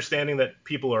understanding that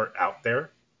people are out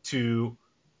there to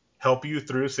help you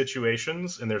through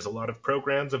situations, and there's a lot of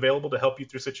programs available to help you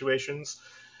through situations.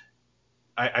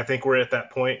 I think we're at that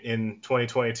point in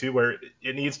 2022 where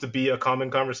it needs to be a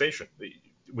common conversation.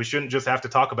 We shouldn't just have to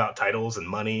talk about titles and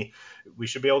money. We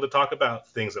should be able to talk about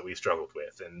things that we struggled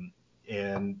with,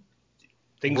 and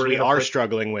things we are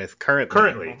struggling with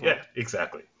currently. Yeah,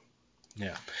 exactly.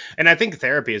 Yeah. And I think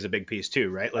therapy is a big piece too,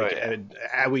 right? Like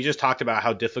we just talked about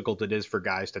how difficult it is for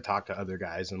guys to talk to other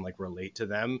guys and like relate to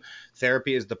them.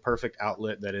 Therapy is the perfect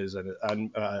outlet that is an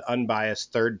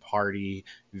unbiased third party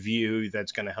view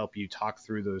that's going to help you talk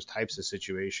through those types of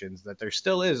situations that there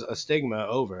still is a stigma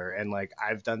over. And like,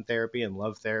 I've done therapy and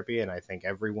love therapy, and I think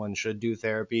everyone should do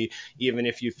therapy. Even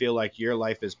if you feel like your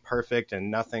life is perfect and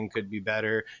nothing could be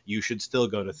better, you should still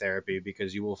go to therapy,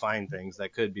 because you will find things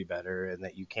that could be better and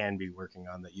that you can be working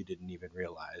on that you didn't even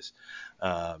realize.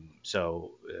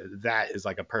 So that is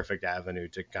like a perfect avenue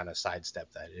to kind of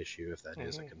sidestep that issue if that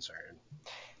is a concern.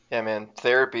 Yeah, man,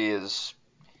 therapy's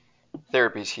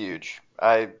huge.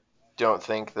 I don't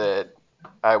think that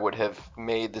I would have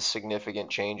made the significant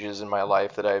changes in my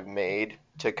life that I've made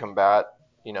to combat,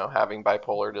 having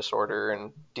bipolar disorder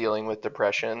and dealing with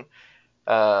depression.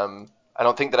 I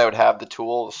don't think that I would have the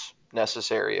tools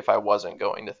necessary if I wasn't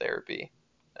going to therapy.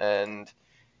 And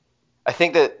I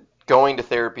think that going to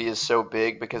therapy is so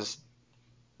big because,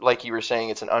 like you were saying,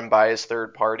 it's an unbiased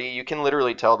third party. You can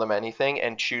literally tell them anything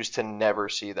and choose to never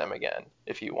see them again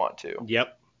if you want to.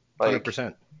 Yep. 100%.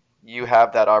 Like, you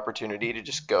have that opportunity to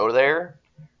just go there,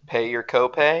 pay your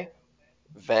copay,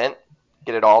 vent,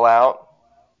 get it all out.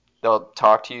 They'll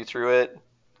talk to you through it.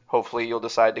 Hopefully you'll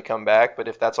decide to come back. But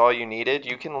if that's all you needed,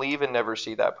 you can leave and never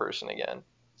see that person again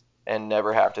and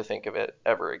never have to think of it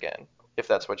ever again if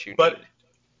that's what you But need.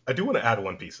 I do want to add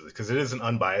one piece of this, because it is an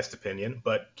unbiased opinion,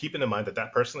 but keeping in mind that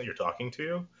that person that you're talking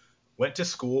to went to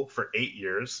school for 8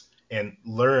 years and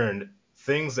learned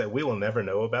things that we will never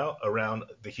know about around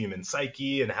the human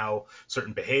psyche and how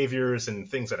certain behaviors and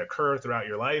things that occur throughout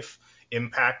your life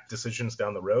impact decisions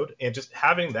down the road. And just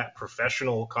having that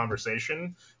professional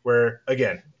conversation where,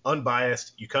 again,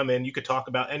 unbiased, you come in, you could talk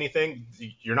about anything.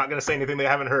 You're not going to say anything they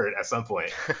haven't heard at some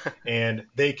point. And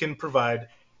they can provide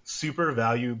super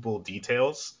valuable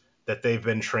details that they've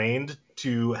been trained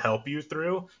to help you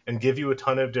through and give you a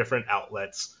ton of different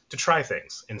outlets to try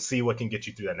things and see what can get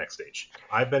you through that next stage.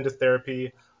 I've been to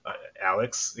therapy.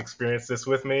 Alex experienced this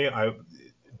with me. I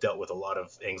dealt with a lot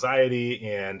of anxiety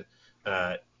and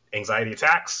anxiety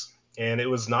attacks, and it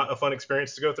was not a fun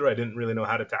experience to go through. I didn't really know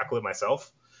how to tackle it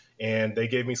myself, and they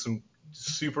gave me some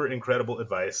super incredible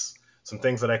advice, some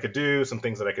things that I could do, some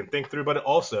things that I can think through, but it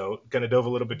also kind of dove a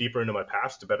little bit deeper into my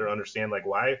past to better understand, like,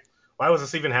 why was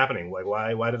this even happening? Like,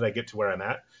 why did I get to where I'm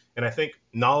at? And I think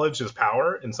knowledge is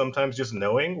power, and sometimes just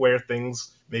knowing where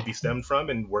things maybe stemmed from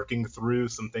and working through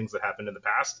some things that happened in the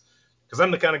past. Because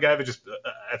I'm the kind of guy that just,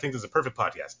 I think this is a perfect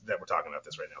podcast that we're talking about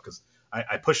this right now, because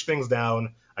I push things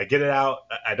down, I get it out,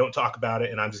 I don't talk about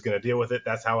it, and I'm just going to deal with it.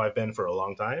 That's how I've been for a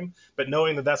long time. But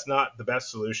knowing that that's not the best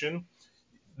solution,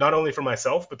 not only for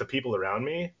myself, but the people around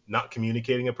me, not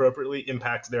communicating appropriately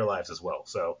impacts their lives as well.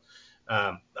 So,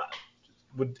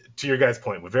 to your guys'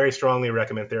 point, would very strongly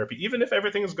recommend therapy. Even if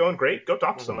everything is going great, go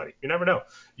talk to somebody. You never know.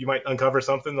 You might uncover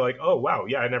something like, oh, wow,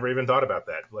 yeah, I never even thought about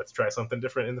that. Let's try something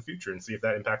different in the future and see if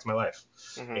that impacts my life.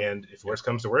 And if worst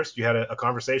comes to worst, you had a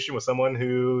conversation with someone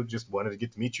who just wanted to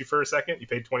get to meet you for a second. You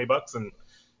paid $20 and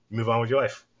you move on with your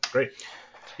life. Great.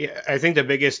 Yeah, I think the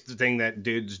biggest thing that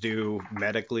dudes do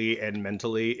medically and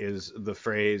mentally is the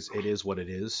phrase "it is what it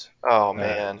is." Oh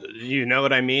man, you know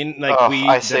what I mean? Like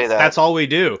I say that's all we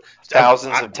do.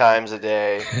 Thousands of times a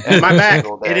day. My back.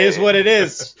 Day. It is what it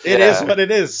is. It is what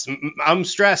it is. I'm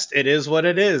stressed. It is what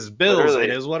it is. Bills. Literally,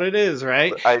 it is what it is.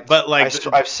 Right. But like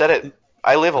I've said it.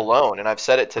 I live alone, and I've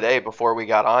said it today before we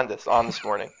got on this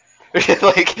morning.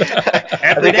 Like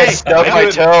every day. I stubbed my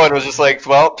toe and was just like,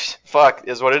 well, fuck,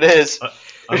 is what it is.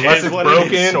 Unless it's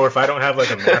broken or if I don't have like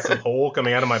a massive hole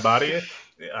coming out of my body,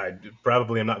 I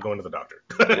probably am not going to the doctor.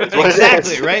 It's what it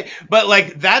Exactly, is. right? But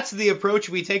like that's the approach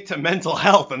we take to mental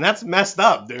health, and that's messed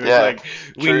up, dude. Yeah, Like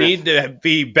we truth. need to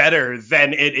be better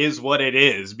than it is what it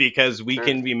is, because we Truth.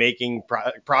 can be making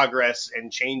progress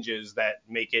and changes that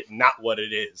make it not what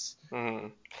it is. Hmm.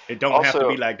 It don't have to be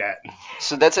Also, like that.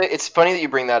 so that's it. It's funny that you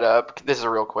bring that up. This is a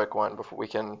real quick one before we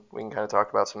can kind of talk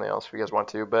about something else if you guys want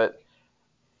to. But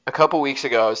a couple weeks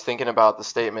ago, I was thinking about the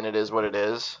statement "it is what it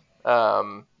is,"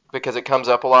 because it comes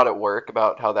up a lot at work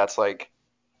about how that's like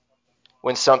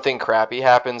when something crappy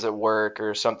happens at work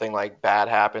or something like bad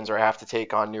happens or I have to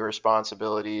take on new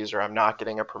responsibilities or I'm not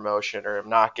getting a promotion or I'm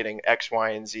not getting X, Y,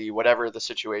 and Z, whatever the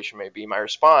situation may be, my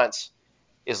response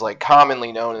is like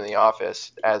commonly known in the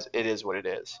office as it is what it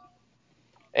is.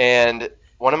 And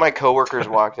one of my coworkers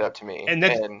walked up to me And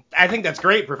that's and I think that's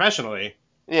great professionally.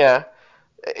 yeah,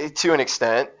 to an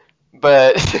extent,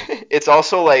 but it's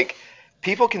also like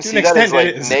people can To an see that as extent,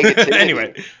 it like is. negativity.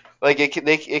 Anyway, Like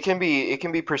it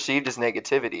can be perceived as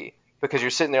negativity because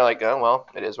you're sitting there like, oh well,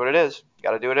 it is what it is.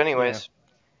 Got to do it yeah, anyways.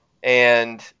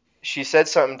 And she said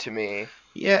something to me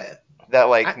yeah. that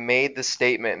like I, made the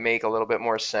statement make a little bit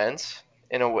more sense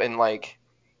in like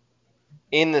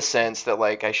in the sense that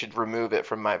like I should remove it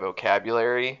from my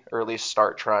vocabulary or at least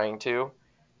start trying to.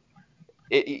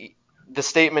 It the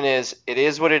statement is it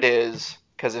is what it is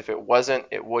because if it wasn't,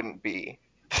 it wouldn't be.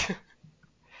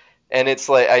 And it's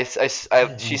like she I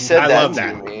said that love to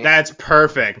that. me. That's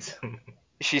perfect.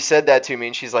 She said that to me,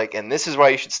 and she's like, and this is why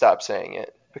you should stop saying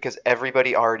it because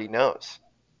everybody already knows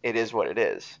it is what it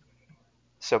is.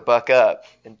 So buck up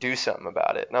and do something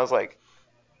about it. And I was like,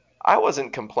 I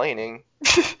wasn't complaining.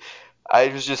 I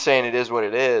was just saying it is what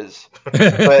it is.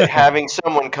 But having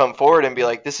someone come forward and be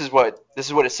like, this is what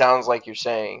it sounds like you're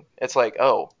saying. It's like,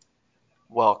 oh,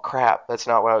 well, crap. That's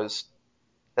not what I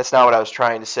was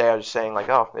trying to say. I was just saying like,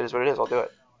 oh, it is what it is. I'll do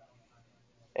it.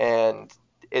 And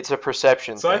it's a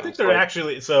perception So I thing. think So they're like,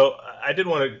 actually. So I did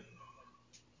want to.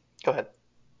 go ahead.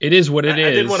 It is what it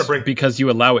I did want to is bring. because you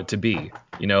allow it to be.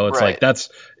 It's like Right.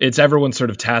 it's everyone's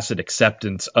sort of tacit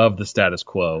acceptance of the status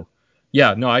quo.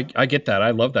 Yeah, no, I get that.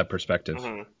 I love that perspective.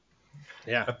 Hmm.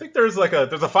 Yeah. I think there's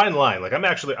a fine line. Like I'm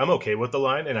okay with the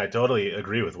line, and I totally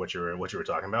agree with what you were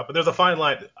talking about. But there's a fine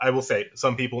line. I will say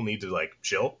some people need to like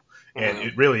chill, and Hmm.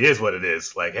 it really is what it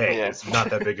is. Like, hey, Yeah. it's not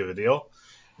that big of a deal.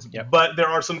 Yep. But there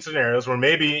are some scenarios where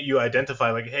maybe you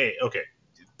identify like, hey, okay,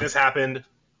 this happened.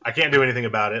 I can't do anything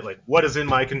about it. Like, what is in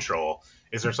my control?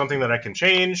 Is there something that I can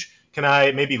change? Can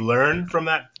I maybe learn from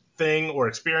that thing or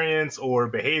experience or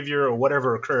behavior or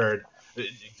whatever occurred?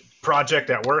 Project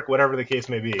at work, whatever the case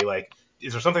may be. Like,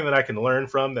 is there something that I can learn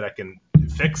from that I can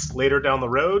fix later down the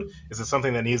road? Is it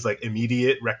something that needs like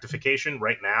immediate rectification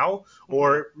right now? Hmm.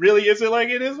 Or really is it like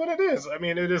it is what it is? I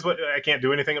mean, it is what I can't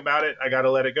do anything about it. I got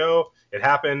to let it go. It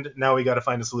happened. Now we got to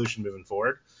find a solution moving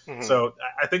forward. Hmm. So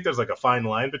I think there's like a fine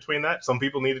line between that. Some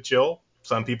people need to chill.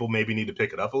 Some people maybe need to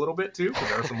pick it up a little bit too, because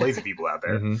there are some lazy people out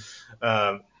there. Hmm.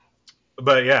 Um,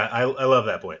 but yeah, I love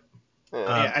that point. Yeah. Yeah,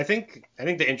 Um, I think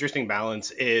the interesting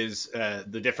balance is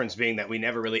the difference being that we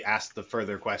never really asked the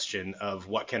further question of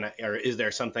what can I, or is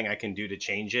there something I can do to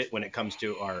change it when it comes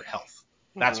to our health.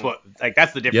 That's Hmm.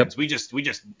 that's the Yep. difference. We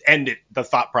just end it the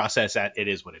thought process at it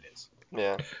is what it is.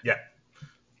 Yeah. yeah,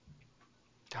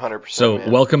 100%, So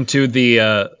man. welcome to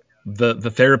the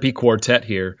therapy quartet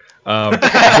here. So the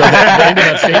end of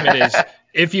that statement is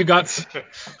if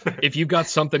you got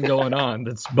something going on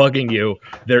that's bugging you,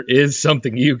 there is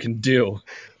something you can do.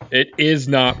 It is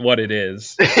not what it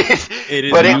is. It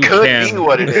is But it You not what could it is. be can.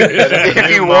 what it that is is the if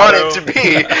new you want it motto. to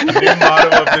be. New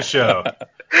motto of the show.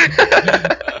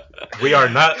 We are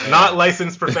not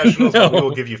licensed professionals, but we will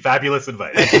No. give you fabulous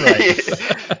advice. That's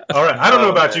right. All right. I don't know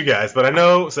Oh about you man. guys, but I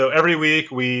know. So every week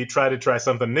we try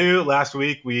something new. Last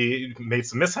week we made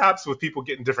some mishaps with people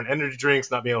getting different energy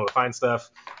drinks, not being able to find stuff.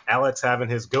 Alex having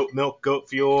his goat milk, goat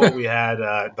fuel. We had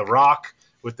the Rock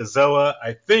with the Zoa.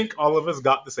 I think all of us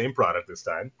got the same product this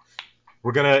time.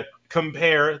 We're gonna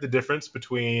compare the difference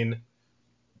between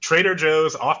Trader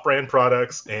Joe's off-brand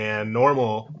products and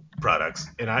normal products.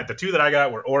 And the two that I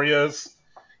got were Oreos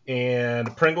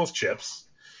and Pringles chips.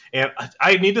 And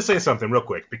I need to say something real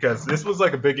quick because this was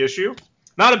like a big issue.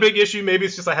 Not a big issue, maybe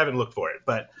it's just I haven't looked for it.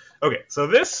 But okay, so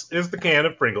this is the can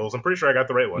of Pringles. I'm pretty sure I got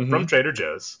the right one Hmm. from Trader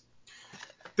Joe's.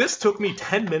 This took me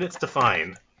 10 minutes to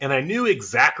find, and I knew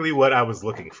exactly what I was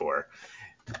looking for.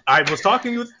 I was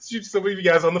talking with some of you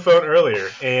guys on the phone earlier,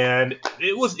 and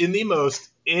it was in the most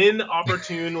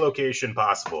inopportune location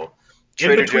possible. In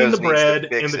Trader between the Joe's needs to bread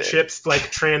and fix the it. chips, like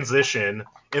transition,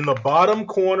 in the bottom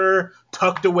corner,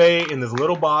 tucked away in this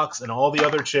little box, and all the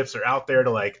other chips are out there to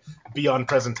like be on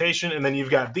presentation. And then you've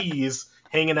got these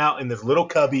hanging out in this little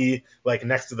cubby, like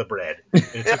next to the bread. And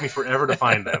it took me forever to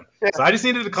find them. So I just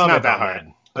needed to comment not on that that.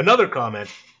 hard. Another comment: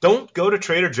 don't go to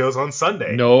Trader Joe's on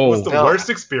Sunday. No. It was the No. worst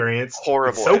experience. Horrible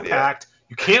It's so idea. packed.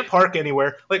 You can't park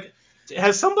anywhere. Like,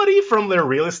 has somebody from their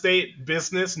real estate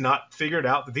business not figured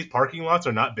out that these parking lots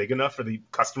are not big enough for the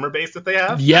customer base that they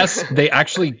have? Yes, they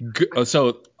actually.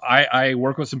 So I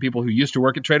work with some people who used to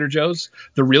work at Trader Joe's.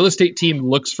 The real estate team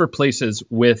looks for places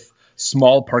with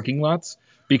small parking lots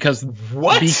because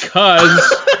What?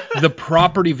 the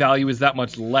property value is that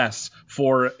much less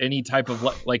for any type of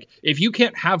like if you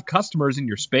can't have customers in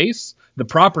your space, the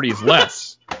property is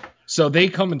less. So they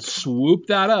come and swoop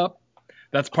that up.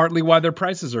 That's partly why their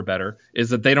prices are better, is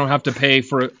that they don't have to pay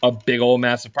for a big old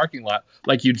massive parking lot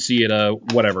like you'd see at a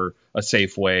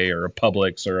Safeway or a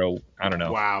Publix or I don't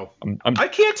know. Wow. I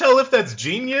can't tell if that's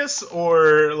genius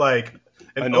or like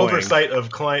an Annoying. oversight of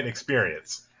client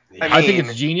experience. I think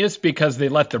it's genius because they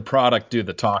let their product do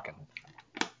the talking.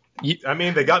 I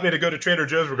mean, they got me to go to Trader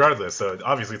Joe's regardless, so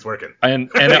obviously it's working. And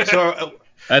So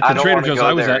at I the don't Trader wanna Joe's go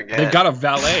I was there at, again. they've got a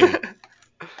valet.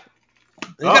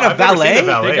 they got a I've never seen valet. a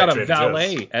valet. They got at a Trader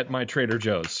valet Joe's. at my Trader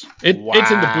Joe's. It's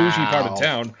in the bougie part of Wow.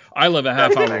 town. I live a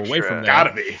half That's an hour away extra. from there.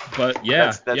 Gotta be. But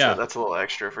yeah, that's yeah. a little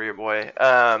extra for your boy.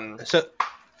 So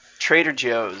Trader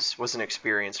Joe's was an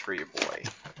experience for your boy.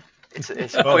 It's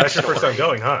Oh, quick that's your first time story.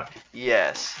 going, huh?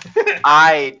 Yes.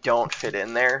 I don't fit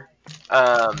in there.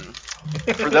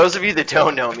 For those of you that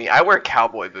don't know me, I wear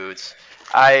cowboy boots.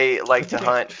 I like to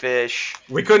hunt, fish.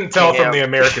 We couldn't tell from Camp. the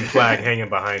American flag hanging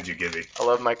behind you, Gibby. I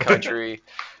love my country.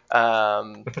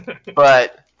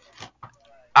 But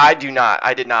I did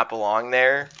not belong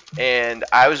there. And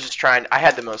I was just I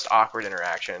had the most awkward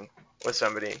interaction with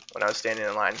somebody when I was standing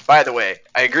in line. By the way,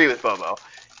 I agree with Bobo.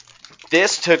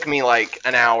 This took me like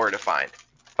an hour to find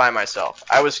by myself.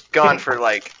 I was gone for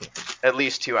like at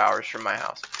least 2 hours from my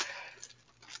house.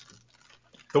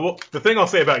 The thing I'll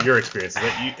say about your experience is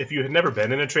that if you had never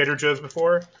been in a Trader Joe's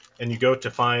before and you go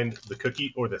to find the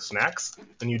cookie or the snacks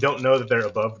and you don't know that they're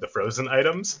above the frozen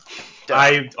items,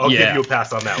 I'll give you a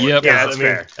pass on that one. Yep. Yeah, Because, that's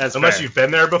fair. That's unless fair. you've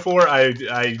been there before,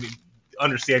 I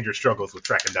understand your struggles with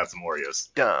tracking down some Oreos.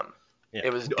 Dumb. Yeah.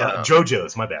 It was dumb.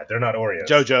 JoJo's, my bad. They're not Oreos.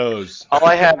 JoJo's. All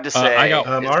I have to say I got-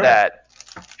 is all right. that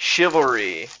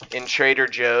chivalry in Trader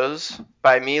Joe's,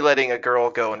 by me letting a girl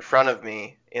go in front of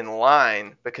me in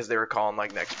line because they were calling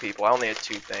like next people. I only had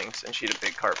 2 things, and she had a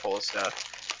big cart full of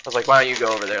stuff. I was like, why don't you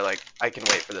go over there? Like, I can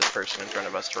wait for this person in front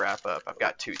of us to wrap up. I've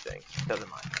got 2 things. Doesn't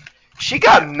mind. She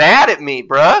got mad at me,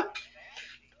 bruh.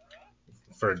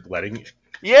 For letting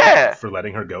Yeah.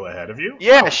 her go ahead of you?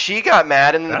 Yeah, she got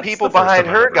mad, and then the That's people the first behind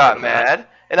time I've her ever got heard of that. mad.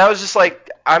 And I was just like,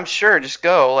 I'm sure, just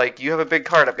go. Like, you have a big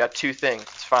cart. I've got 2 things.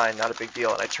 It's fine, not a big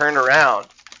deal. And I turned around,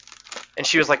 and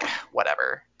she was like,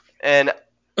 whatever. And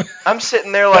I'm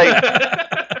sitting there like,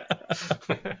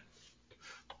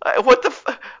 what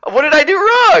did I do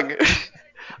wrong?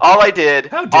 all I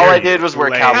did was wear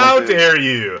Lame. cowboy How boots. dare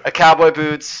you? My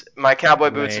cowboy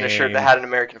boots and a shirt that Lame. had an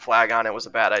American flag on it was a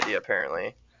bad idea,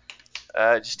 apparently.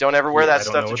 Just don't ever wear Yeah, I that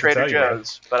don't know stuff to what to Trader tell you, man.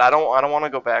 Joe's. But I don't want to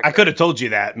go back. I could have told you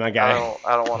that, my I guy.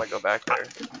 don't want to go back there.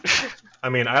 I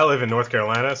mean, I live in North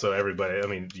Carolina, so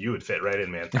you would fit right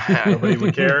in, man. Nobody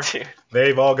would care.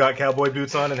 They've all got cowboy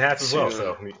boots on and hats as well,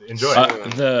 so enjoy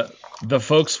it. The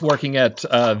folks working at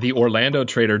the Orlando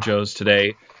Trader Joe's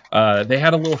today, they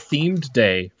had a little themed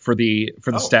day for the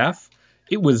staff.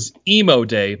 It was emo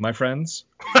day, my friends.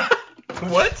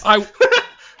 What?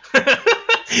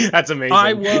 That's amazing.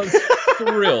 I was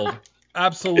thrilled.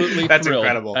 Absolutely That's thrilled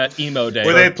incredible. at emo day.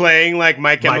 Were they playing like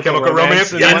My Chemical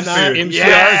Romance and Yes, whatnot? dude. MCRs,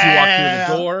 Yeah. you walk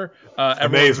through the door. Everyone's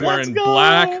Amazing. wearing Let's go.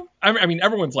 black. I mean,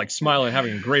 everyone's like smiling,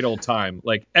 having a great old time.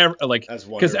 Like That's because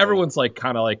wonderful. everyone's like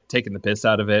kind of like taking the piss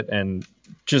out of it and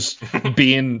just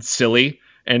being silly,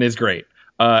 and is great.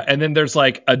 And then there's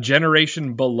like a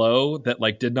generation below that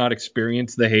like did not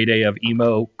experience the heyday of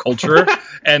emo culture,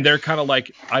 and they're kind of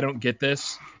like, I don't get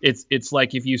this. It's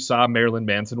like if you saw Marilyn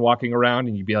Manson walking around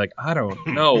and you'd be like, I don't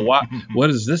know what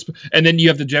is this? And then you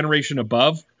have the generation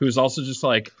above who's also just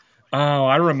like, oh,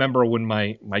 I remember when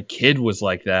my kid was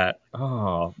like that.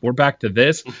 Oh, we're back to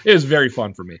this. It was very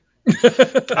fun for me.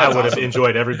 I would have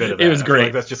enjoyed every bit of that. It was I feel great.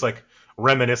 like that's just like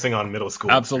reminiscing on middle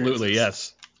school. Absolutely,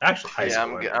 experiences. yes. Actually, high Yeah, school.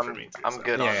 I'm good. I think, for me, too, I'm so.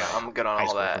 good on that. I'm good on High all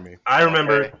school that. for me. I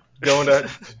remember Okay. going to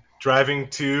driving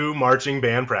to marching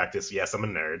band practice. Yes, I'm a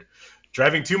nerd.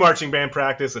 Driving to marching band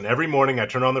practice, and every morning I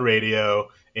turn on the radio,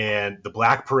 and the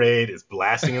Black Parade is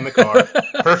blasting in the car.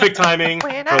 Perfect timing for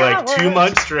like 2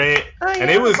 months straight, and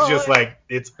it was just like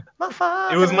it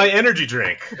was my energy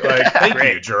drink. Like, thank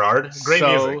you, Gerard. Great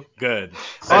so music. good.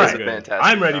 All So right, good. fantastic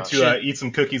I'm ready song. to eat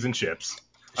some cookies and chips.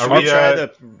 Should we try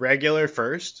the regular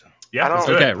first? Yeah, I don't- let's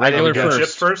do Okay, it. regular Get first.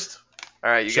 chips first. All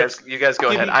right, you Chips. guys go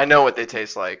ahead. me- I know what they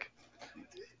taste like.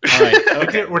 All right.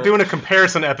 Okay, We're doing a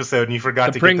comparison episode, and you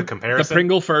forgot to get the The comparison.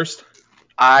 Pringle first.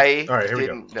 I All right, here we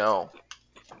go. didn't know.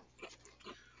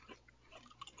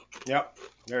 Yep,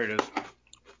 there it is.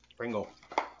 Pringle.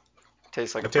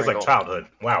 Tastes like It a tastes like Pringle. childhood.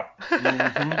 Wow.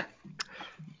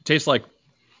 Tastes like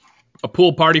a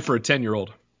pool party for a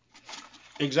 10-year-old.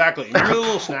 Exactly. Remember the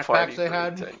little snack Party packs they for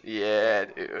had? 10. Yeah,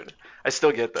 dude. I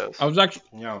still get those.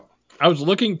 I was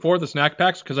looking for the snack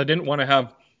packs because I didn't want to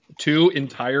have 2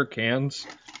 entire cans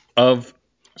of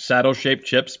saddle-shaped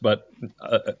chips, but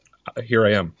here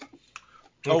I am.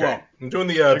 Oh, Okay. well. I'm doing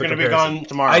the They're going to be comparison. gone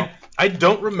tomorrow. I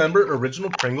don't remember original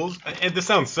Pringles, and this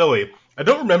sounds silly. I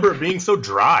don't remember it being so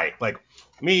dry. Like,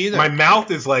 Me either. my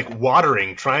mouth is like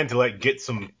watering, trying to like get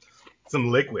some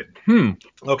liquid.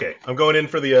 Okay, I'm going in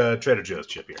for the Trader Joe's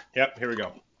chip here. Yep, here we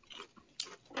go.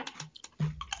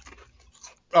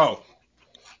 Oh.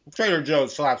 Trader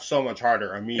Joe's slaps so much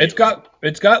harder immediately.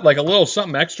 It's got like a little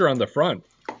something extra on the front.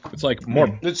 It's like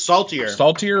more It's saltier.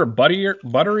 saltier or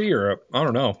buttery or I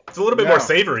don't know. It's a little bit more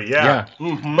savory, yeah.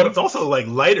 Mm-hmm. But it's also like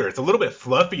lighter. It's a little bit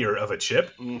fluffier of a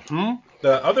chip. Mm-hmm.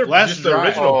 The other, Less just the dry.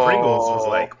 original Pringles was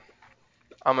like,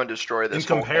 I'm gonna destroy this. in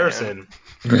whole comparison,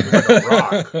 it was like a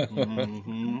rock.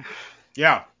 Mm-hmm.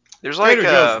 Yeah. can. There's like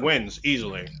Trader Joe's wins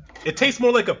easily. It tastes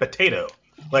more like a potato.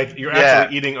 Like you're Yeah.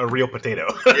 actually eating a real potato.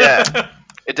 Yeah.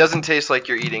 It doesn't taste like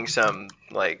you're eating some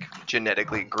like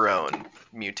genetically grown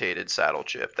mutated saddle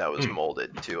chip that was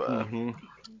molded to a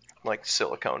like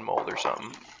silicone mold or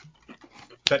something.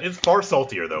 That is far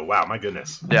saltier though. Wow, my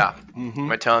goodness. Yeah. Mm-hmm.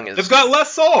 My tongue is. It's got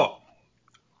less salt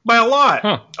by a lot.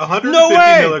 Huh. 150 No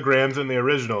way! milligrams in the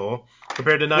original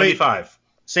compared to 95.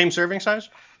 Same serving size?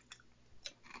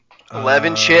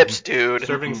 11 chips, dude.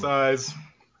 Serving size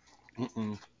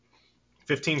Mm-mm.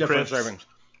 15 Different crisps. servings.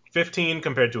 15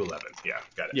 compared to 11. Yeah,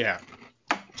 got it. Yeah.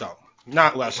 So,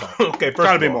 not less salt. Okay, first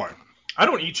Gotta of be all, more. I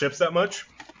don't eat chips that much,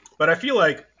 but I feel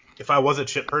like if I was a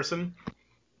chip person,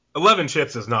 11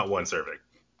 chips is not one serving.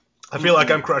 I feel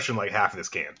like I'm crushing like half of this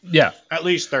can. Yeah. At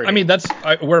least 30. I mean,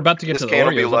 we're about to get This to the can Oreos.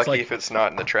 will be That's lucky like, if it's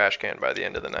not in the trash can by the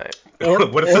end of the night.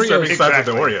 What is the serving size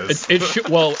of the Exactly. Oreos? it should,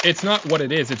 well, it's not what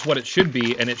it is. It's what it should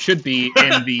be, and it should be in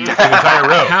the The entire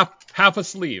row. half a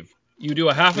sleeve. You do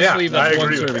a half a Yeah, sleeve. I That's one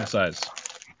agree with serving that. size.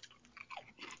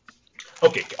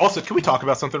 Okay, also, can we talk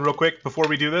about something real quick before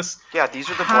we do this? Yeah, these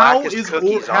are the How blackest is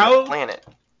cookies on how- the planet.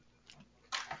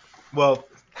 Well,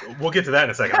 we'll get to that in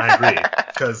a second. I agree,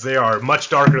 because they are much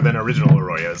darker than original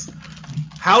Oreos.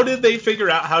 How did they figure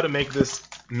out how to make this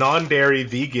non-dairy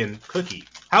vegan cookie?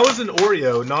 How is an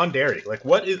Oreo non-dairy? Like,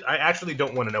 what is? I actually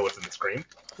don't want to know what's in this cream.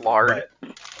 Lard.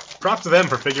 But props to them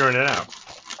for figuring it out.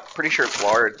 Pretty sure it's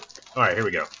lard. All right, here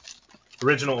we go.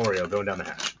 Original Oreo going down the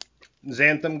hatch.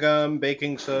 xanthan gum,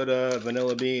 baking soda,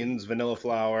 vanilla beans, vanilla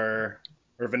flour,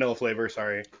 or vanilla flavor,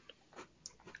 sorry.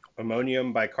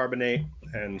 Ammonium bicarbonate,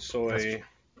 and soy. You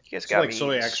guys It's got like me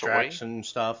soy eating extracts and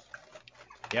stuff.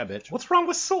 Yeah, bitch. What's wrong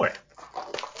with soy?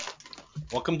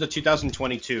 Welcome to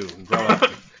 2022. Grow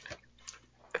up.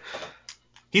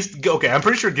 He's okay. I'm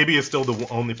pretty sure Gibby is still the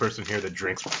only person here that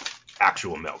drinks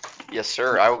actual milk. Yes,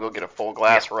 sir. I will go get a full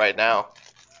glass right now.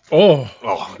 Oh,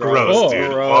 Oh, Gross, gross,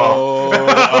 dude. gross. Oh.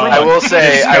 I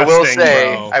Disgusting,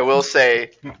 I will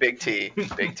say, big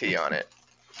T on it.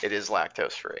 It is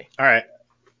lactose free. All right.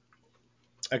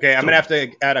 Okay, I'm going to have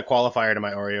to add a qualifier to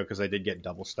my Oreo because I did get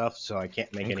double stuff, so I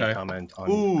can't make any Okay. comment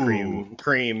on Ooh.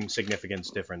 cream significance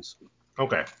difference.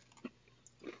 Okay.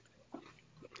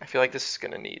 I feel like this is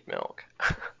gonna need milk.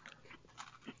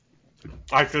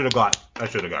 I should have got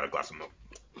a glass of milk.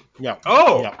 Yeah.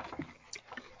 Oh. Yeah.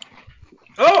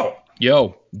 Oh.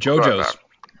 yo, JoJo's.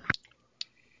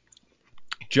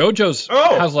 JoJo's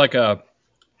Oh. has like I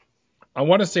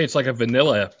want to say it's like a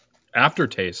vanilla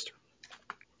aftertaste.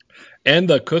 And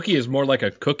the cookie is more like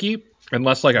a cookie and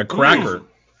less like a cracker.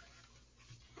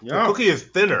 The Yeah. cookie is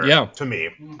thinner Yeah. to me,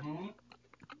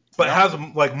 but has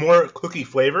like more cookie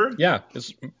flavor. Yeah,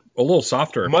 it's a little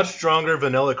softer. Much stronger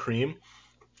vanilla cream.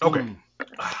 Okay.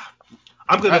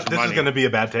 I'm gonna. That's This is money. gonna be a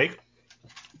bad take.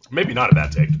 Maybe not a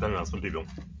bad take, depending on some people.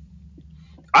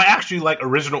 I actually like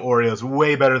original Oreos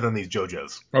way better than these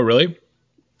JoJo's. Oh, really?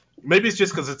 Maybe it's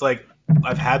just because it's like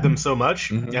I've had them so much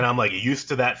and I'm like used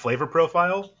to that flavor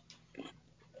profile.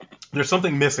 There's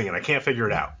something missing and I can't figure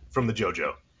it out from the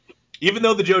JoJo. Even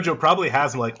though the JoJo probably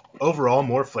has like overall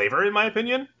more flavor in my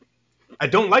opinion, I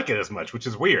don't like it as much, which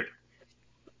is weird.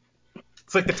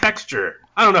 It's like the texture.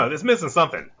 I don't know. It's missing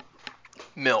something.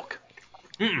 Milk.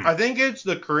 I think it's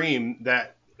the cream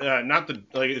that not the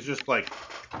like. It's just like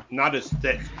not as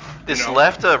thick. This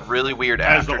left a really weird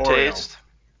as the aftertaste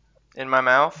in my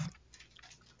mouth.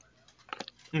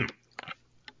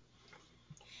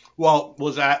 Well,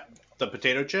 was that the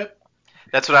potato chip?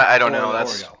 That's what I don't Or know. the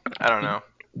That's Oreo? I don't know.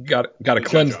 Got to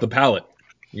cleanse the palate.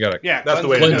 You got to. Yeah, That's the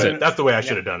way. cleanse To do it. it. That's the way I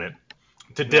should have done it.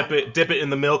 To dip it in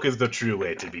the milk is the true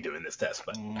way to be doing this test.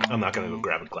 But I'm not going to go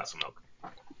grab a glass of milk.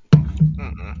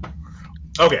 Mm-mm.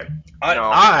 Okay, No.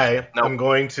 I Nope. am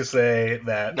going to say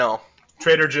that No.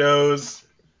 Trader Joe's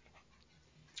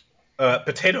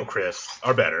potato crisps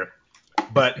are better,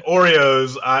 but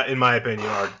Oreos, in my opinion,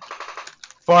 are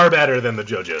far better than the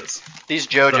JoJo's. These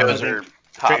JoJo's are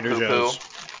hot Trader poo Joe's.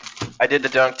 poo. I did the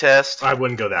dunk test. I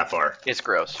wouldn't go that far. It's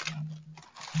gross.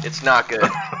 It's not good.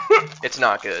 It's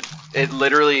not good. It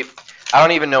literally, I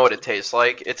don't even know what it tastes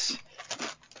like.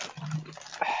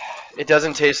 It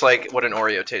doesn't taste like what an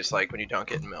Oreo tastes like when you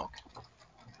dunk it in milk.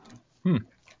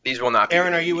 These will not be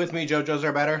Aaron, good. are you with me? JoJo's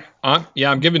are better.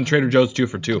 Yeah, I'm giving Trader Joe's 2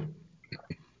 for 2.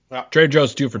 Yeah. Trader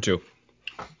Joe's 2 for 2.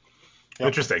 Yep.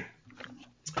 Interesting.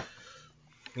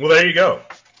 Well, there you go.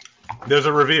 There's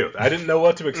a review. I didn't know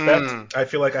what to expect. I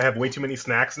feel like I have way too many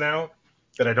snacks now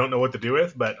that I don't know what to do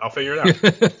with, but I'll figure it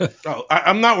out. Oh,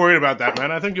 I'm not worried about that,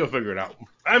 man. I think you'll figure it out.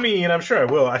 I mean, I'm sure I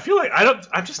will. I feel like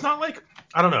I'm just not like,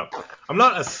 I don't know. I'm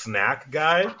not a snack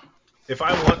guy. If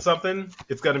I want something,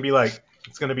 it's going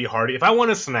to be hearty. If I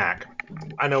want a snack,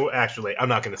 I know, actually, I'm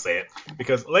not going to say it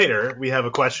because later we have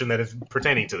a question that is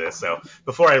pertaining to this. So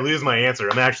before I lose my answer,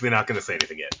 I'm actually not going to say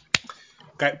anything yet.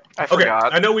 Okay. I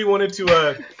forgot. I know we wanted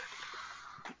to,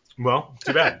 well,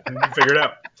 too bad. Figure it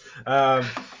out.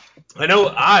 I know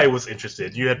I was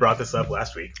interested. You had brought this up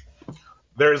last week.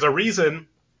 There's a reason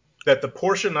that the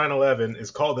Porsche 911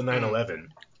 is called the 911,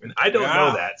 and I don't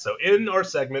know that. So in our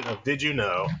segment of Did You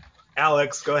Know,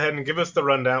 Alex, go ahead and give us the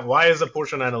rundown. Why is a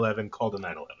Porsche 911 called a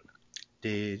 911?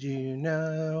 Did you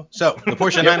know? So the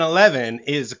Porsche 911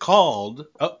 is called.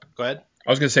 Oh, go ahead. I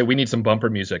was going to say we need some bumper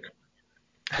music.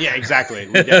 Yeah, exactly.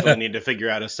 We definitely need to figure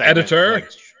out a segment Editor? like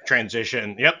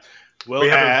transition. Yep. Do we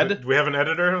have an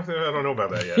editor? I don't know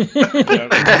about that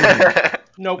yet.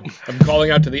 Nope. I'm calling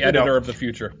out to the editor of the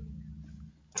future.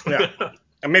 Yeah.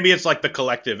 And maybe it's like the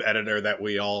collective editor that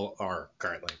we all are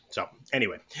currently. So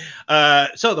anyway,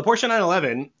 so the Porsche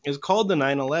 911 is called the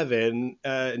 911,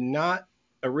 not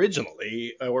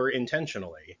originally or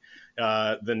intentionally.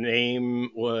 The name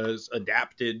was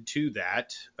adapted to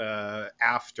that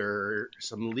after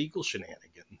some legal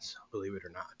shenanigans, believe it or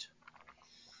not.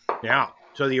 Yeah.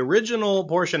 So the original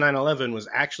Porsche 911 was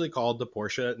actually called the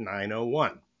Porsche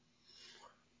 901.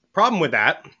 Problem with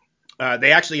that,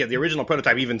 they actually, the original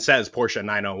prototype even says Porsche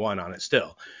 901 on it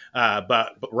still.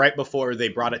 But right before they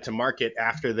brought it to market,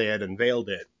 after they had unveiled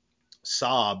it,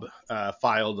 Saab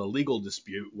filed a legal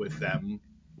dispute with them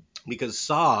because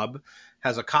Saab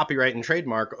has a copyright and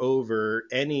trademark over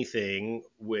anything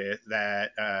with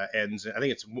that ends. I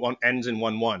think ends in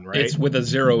 11, right? It's with a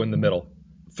 0 in the middle.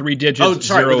 3 digits. Oh,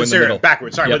 sorry, 0 with in the the middle.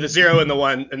 Backwards. Sorry, Yep. with a 0 in the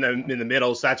 1 and then in the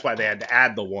middle. So that's why they had to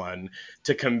add the 1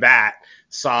 to combat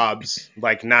Saab's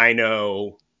like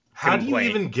 9-0. How do you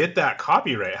even get that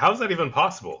copyright? How is that even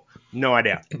possible? No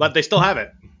idea, but they still have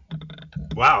it.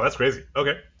 Wow, that's crazy.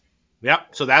 Okay. Yep.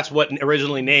 So that's what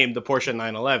originally named the Porsche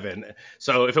 911.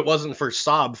 So if it wasn't for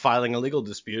Saab filing a legal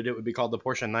dispute, it would be called the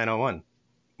Porsche 901.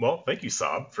 Well, thank you,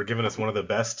 Saab, for giving us one of the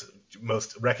best,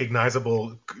 most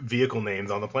recognizable vehicle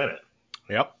names on the planet.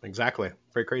 Yep, exactly.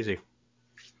 Very crazy.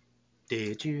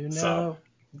 Did you know? Saab.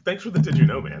 Thanks for the Did You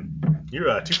Know, man.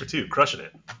 You're 2 for 2, crushing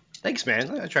it. Thanks,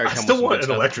 man. I try to I come still with want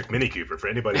some an good electric Mini Cooper for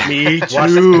anybody Me who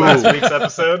watched too. last week's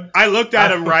episode. I looked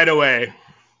at him right away.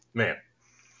 Man.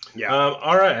 Yeah.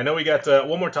 All right. I know we got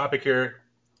one more topic here,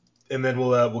 and then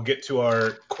we'll get to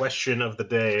our question of the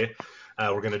day.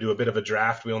 We're going to do a bit of a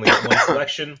draft. We only got one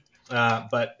selection,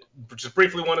 but just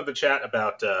briefly wanted to chat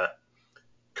about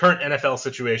current NFL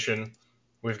situation.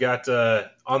 We've got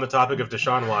on the topic of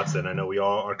Deshaun Watson. I know we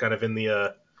all are kind of in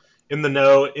the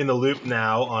know, in the loop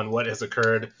now on what has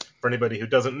occurred. For anybody who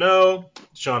doesn't know,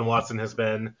 Deshaun Watson has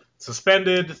been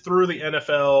suspended through the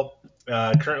NFL.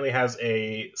 Currently has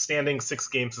a standing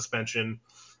 6-game suspension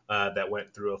that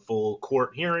went through a full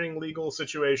court hearing legal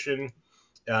situation.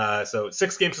 So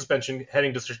 6-game suspension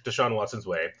heading to Deshaun Watson's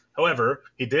way. However,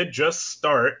 he did just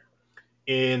start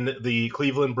in the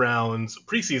Cleveland Browns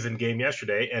preseason game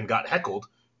yesterday and got heckled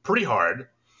pretty hard.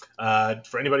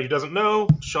 For anybody who doesn't know,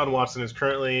 Deshaun Watson is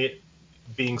currently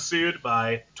being sued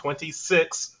by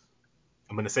 26,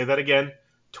 I'm going to say that again,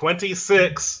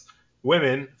 26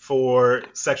 women for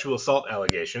sexual assault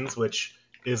allegations, which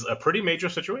is a pretty major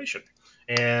situation.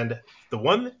 And the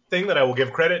one thing that I will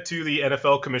give credit to the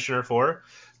NFL commissioner for,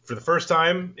 for the first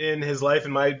time in his life,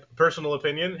 in my personal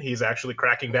opinion, he's actually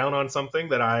cracking down on something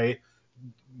that I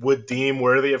would deem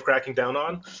worthy of cracking down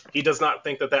on. He does not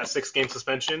think that 6-game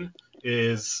suspension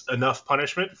is enough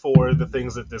punishment for the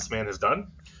things that this man has done.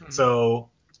 So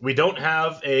we don't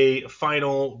have a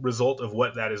final result of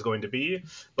what that is going to be,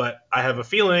 but I have a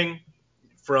feeling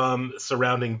from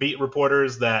surrounding beat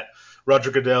reporters that Roger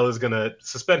Goodell is going to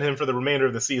suspend him for the remainder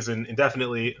of the season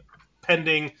indefinitely,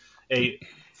 pending a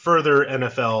further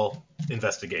NFL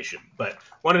investigation. But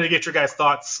wanted to get your guys'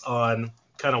 thoughts on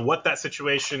kind of what that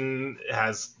situation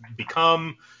has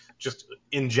become, just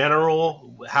in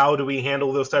general. How do we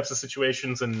handle those types of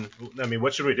situations? And I mean,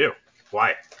 what should we do?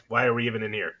 Why are we even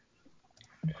in here?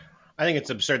 I think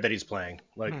it's absurd that he's playing.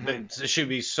 Like, it should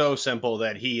be so simple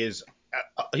that he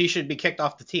should be kicked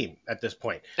off the team at this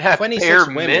point. Yeah, 26 bare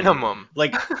women, minimum.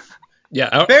 like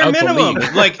Yeah, bare out minimum, the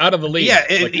league. like out of the league. Yeah,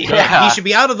 Yeah. he should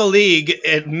be out of the league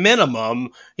at minimum.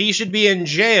 He should be in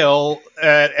jail,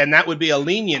 and that would be a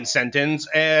lenient sentence.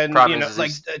 And Problem is,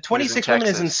 like he was in 26 women is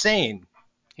Texas. insane.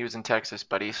 He was in Texas,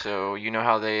 buddy. So you know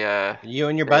how they. You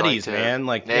and your they buddies, like to, man.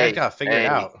 Like, you hey, guys gotta figure it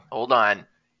out. Hold on.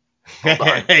 Hold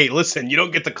on. Hey, listen, you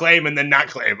don't get to claim and then not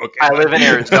claim. Okay. I live in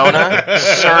Arizona,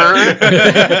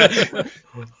 sir.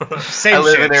 Same I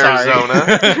live shit, in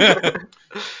Arizona.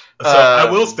 So I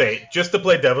will state, just to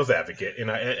play devil's advocate, and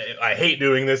I hate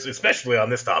doing this, especially on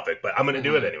this topic, but I'm going to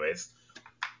do it anyways.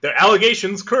 There are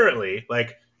allegations currently,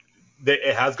 like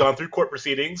it has gone through court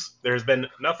proceedings. There's been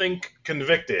nothing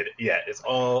convicted yet. It's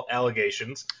all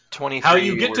allegations. 23 How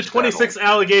you get to 26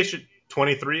 allegations?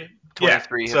 23?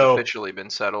 23 yeah. have officially been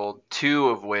settled, 2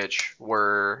 of which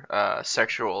were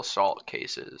sexual assault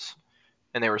cases,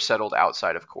 and they were settled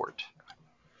outside of court.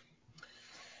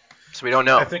 So we don't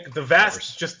know. I think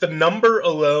just the number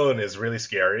alone is really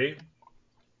scary.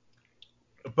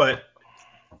 But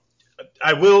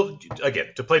I will, again,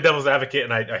 to play devil's advocate,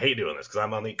 and I hate doing this because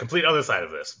I'm on the complete other side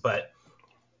of this, but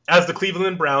as the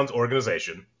Cleveland Browns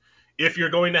organization, if you're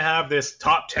going to have this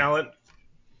top talent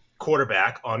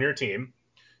quarterback on your team,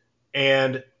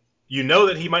 and you know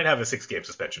that he might have a 6-game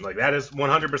suspension, like that is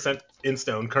 100% in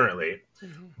stone currently,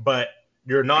 but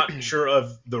you're not sure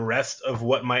of the rest of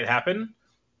what might happen,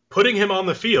 putting him on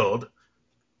the field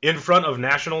in front of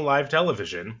national live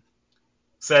television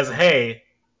says, hey,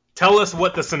 tell us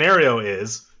what the scenario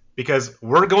is, because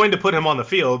we're going to put him on the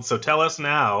field, so tell us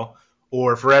now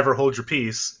or forever hold your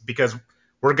peace, because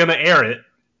we're going to air it,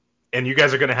 and you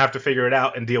guys are going to have to figure it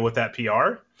out and deal with that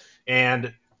PR.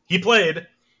 And he played.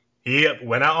 He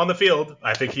went out on the field.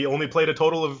 I think he only played a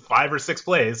total of 5 or 6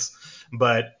 plays.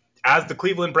 But as the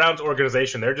Cleveland Browns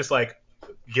organization, they're just like,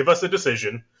 give us a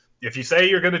decision. If you say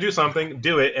you're going to do something,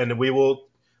 do it, and we will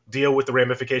deal with the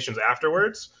ramifications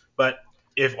afterwards. But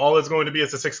if all it's going to be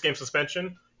is a 6-game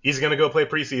suspension, he's going to go play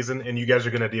preseason, and you guys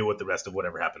are going to deal with the rest of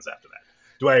whatever happens after that.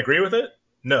 Do I agree with it?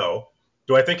 No.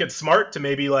 Do I think it's smart to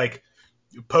maybe like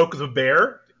poke the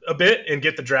bear a bit and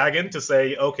get the dragon to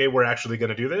say, okay, we're actually going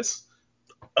to do this?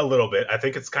 A little bit. I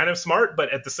think it's kind of smart,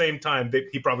 but at the same time,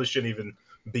 he probably shouldn't even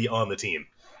be on the team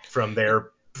from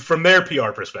their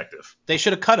PR perspective. They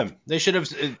should have cut him. They should have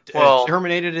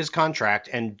terminated his contract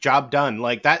and job done.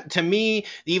 Like that, to me,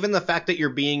 even the fact that you're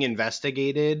being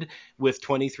investigated with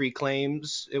 23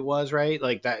 claims, it was, right?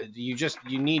 Like that, you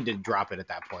need to drop it at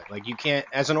that point. Like you can't,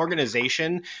 as an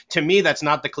organization, to me, that's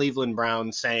not the Cleveland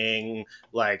Browns saying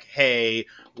like, hey,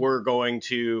 we're going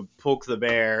to poke the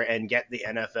bear and get the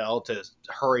NFL to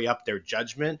hurry up their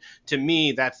judgment. To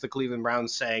me, that's the Cleveland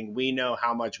Browns saying, we know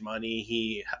how much money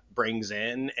he brings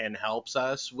in and helps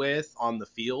us with on the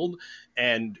field,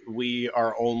 and we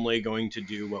are only going to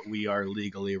do what we are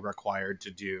legally required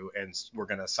to do, and we're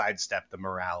going to sidestep the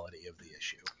morality of the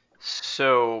issue.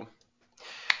 So,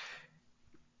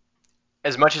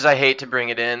 as much as I hate to bring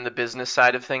it in, the business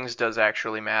side of things does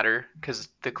actually matter, because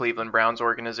the Cleveland Browns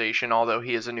organization, although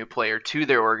he is a new player to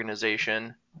their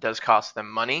organization, does cost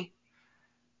them money.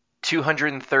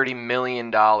 $230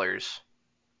 million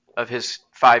of his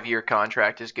 5-year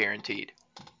contract is guaranteed.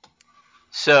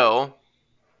 So,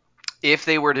 if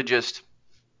they were to just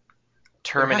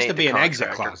terminate the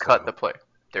contract or cut the player,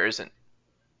 there isn't.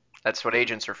 That's what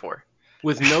agents are for.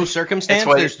 With no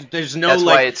circumstance, there's no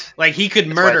like he could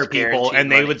murder people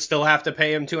and they would still have to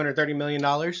pay him $230 million.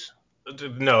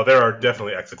 No, there are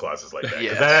definitely exit clauses like that.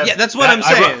 Yeah, that's what I'm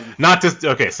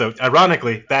saying. So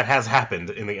ironically, that has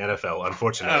happened in the NFL,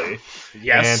 unfortunately.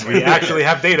 Yes. And we actually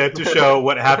have data to show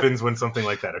what happens when something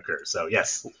like that occurs. So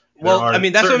yes. Well, I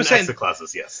mean, that's what I'm saying. Exit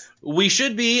clauses, yes. We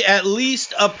should be at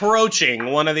least approaching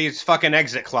one of these fucking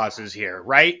exit clauses here,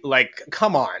 right? Like,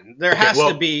 come on. There has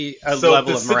to be a level of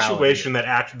morality. So the situation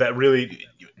that really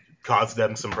caused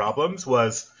them some problems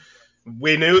was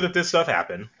We knew that this stuff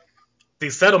happened.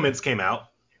 These settlements came out.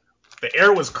 The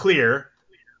air was clear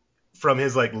from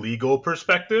his like legal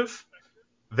perspective.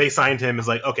 They signed him as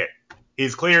like, okay,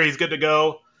 he's clear, he's good to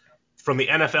go. From the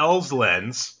NFL's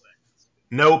lens,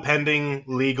 no pending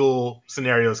legal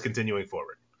scenarios continuing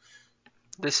forward.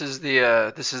 This is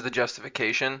the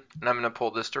justification, and I'm going to pull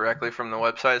this directly from the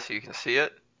website so you can see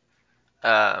it.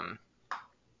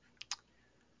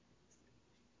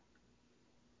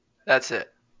 That's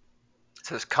it. It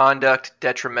says conduct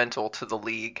detrimental to the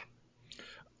league.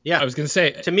 Yeah, I was going to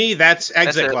say, to me, that's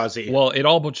exit it. clause. well, it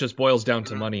all just boils down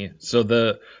to money. So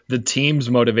the team's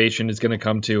motivation is going to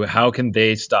come to how can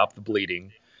they stop the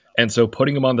bleeding. And so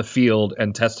putting them on the field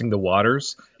and testing the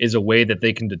waters is a way that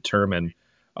they can determine,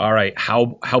 all right,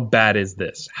 how bad is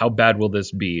this? How bad will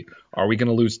this be? Are we going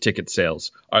to lose ticket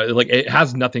sales? Like, it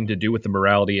has nothing to do with the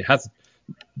morality. It has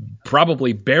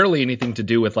probably barely anything to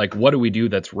do with like what do we do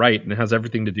that's right, and it has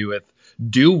everything to do with,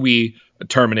 do we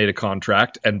terminate a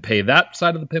contract and pay that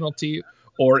side of the penalty,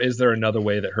 or is there another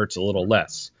way that hurts a little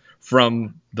less?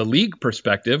 From the league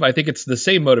perspective, I think it's the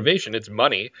same motivation. It's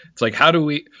money. It's like, how do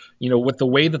we, with the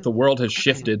way that the world has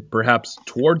shifted perhaps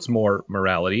towards more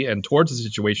morality and towards a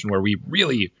situation where we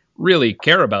really, really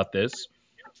care about this,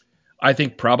 I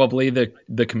think probably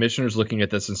the commissioner's looking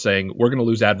at this and saying, we're going to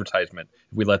lose advertisement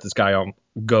if we let this guy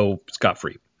go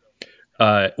scot-free.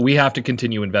 We have to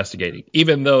continue investigating,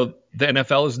 even though the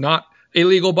NFL is not a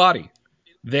legal body.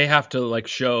 They have to like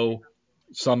show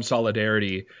some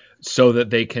solidarity so that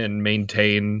they can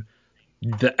maintain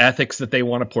the ethics that they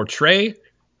want to portray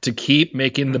to keep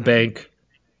making the bank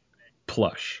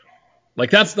plush.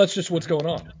 Like that's just what's going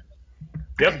on.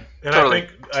 Yep, and Totally. I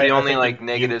think It's the only think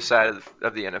negative side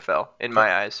of the NFL, in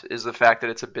my eyes, is the fact that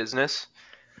it's a business.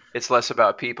 It's less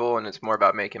about people and it's more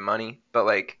about making money. But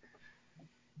like,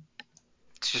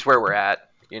 it's just where we're at.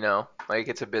 Like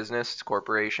it's a business, it's a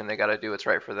corporation. They got to do what's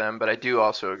right for them. But I do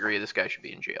also agree this guy should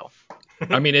be in jail.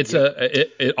 I mean,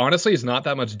 it honestly is not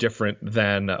that much different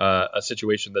than a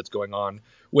situation that's going on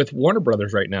with Warner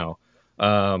Brothers right now.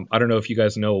 I don't know if you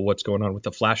guys know what's going on with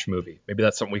the Flash movie. Maybe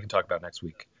that's something we can talk about next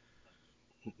week.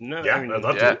 No, Yeah, I mean, I'd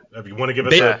love yeah. to. If you want to give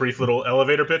us a brief little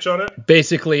elevator pitch on it.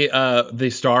 Basically, the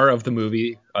star of the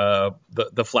movie,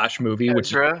 the Flash movie,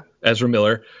 Ezra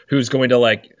Miller, who's going to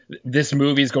like, this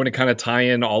movie is going to kind of tie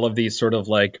in all of these sort of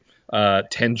like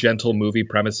tangential movie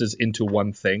premises into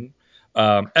one thing.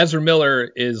 Ezra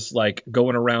Miller is like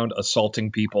going around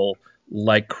assaulting people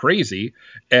like crazy,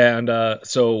 and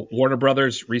so Warner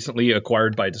Brothers, recently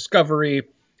acquired by Discovery.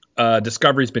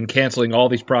 Discovery's been canceling all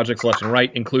these projects left and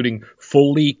right, including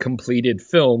fully completed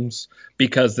films,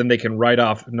 because then they can write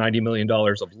off $90 million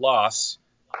of loss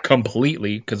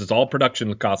completely, because it's all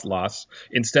production cost loss,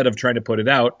 instead of trying to put it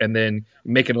out and then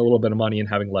making a little bit of money and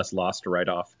having less loss to write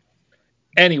off.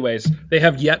 Anyways, they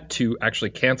have yet to actually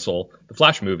cancel the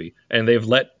Flash movie, and they've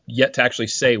yet to actually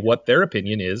say what their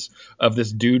opinion is of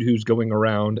this dude who's going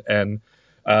around and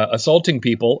assaulting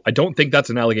people. I don't think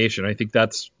that's an allegation. I think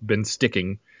that's been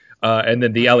sticking. And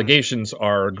then the allegations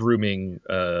are grooming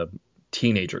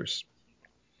teenagers.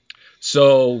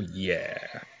 So, yeah.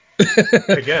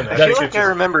 Again, I feel like I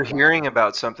remember hearing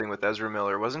about something with Ezra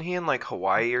Miller. Wasn't he in like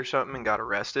Hawaii or something and got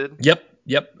arrested? Yep.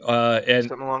 And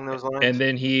something along those lines. And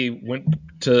then he went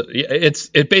to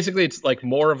it's like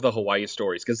more of the Hawaii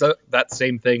stories, because that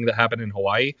same thing that happened in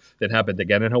Hawaii that happened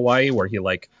again in Hawaii, where he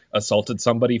like assaulted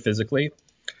somebody physically.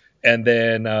 And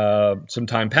then some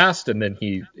time passed, and then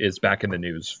he is back in the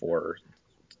news for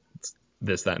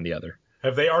this, that, and the other.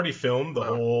 Have they already filmed the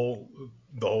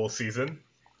whole season?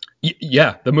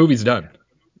 Yeah, the movie's done.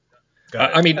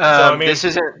 I mean, this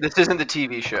isn't the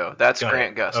TV show. That's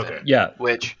Grant Gustin. Okay. Yeah,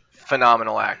 which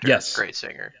phenomenal actor, yes, great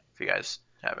singer. If you guys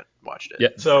haven't watched it, yeah.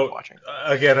 So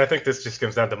again, I think this just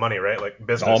comes down to money, right? Like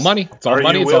business. It's all money. It's all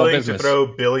money. Are you willing to throw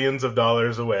billions of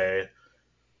dollars away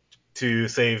to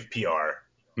save PR?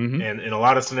 Mm-hmm. And in a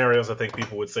lot of scenarios, I think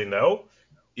people would say no,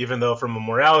 even though from a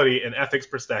morality and ethics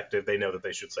perspective, they know that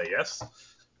they should say yes.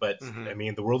 But I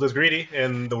mean, the world is greedy,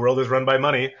 and the world is run by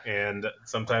money, and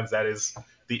sometimes that is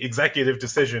the executive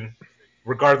decision,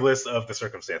 regardless of the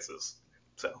circumstances.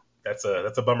 So that's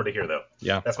a bummer to hear, though.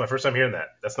 Yeah, that's my first time hearing that.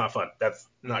 That's not fun. That's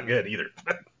not good either.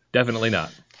 Definitely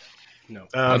not. No.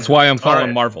 That's why I'm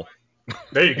following Marvel.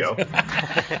 There you go.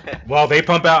 Well, they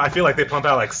pump out. I feel like they pump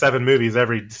out like 7 movies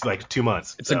every like 2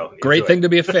 months. It's a great thing to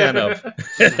be a fan of.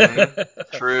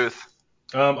 Truth.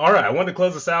 All right, I wanted to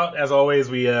close this out. As always,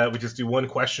 we just do one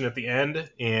question at the end,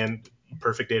 and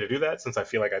perfect day to do that since I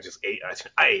feel like I just ate.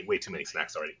 I ate way too many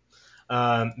snacks already.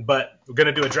 But we're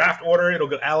gonna do a draft order. It'll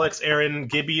go Alex, Aaron,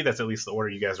 Gibby. That's at least the order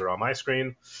you guys are on my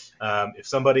screen. If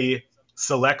somebody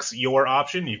selects your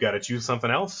option. You've got to choose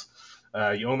something else.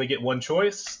 You only get one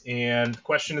choice, and the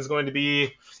question is going to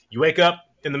be: you wake up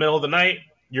in the middle of the night,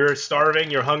 you're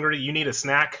starving, you're hungry, you need a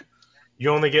snack.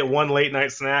 You only get one late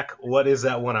night snack. What is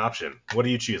that one option? What are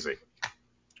you choosing?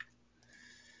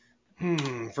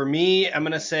 For me, I'm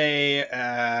gonna say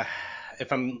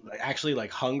if I'm actually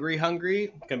like hungry,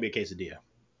 it's gonna be a quesadilla.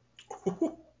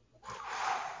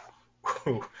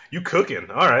 You cooking?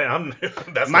 All right, I'm.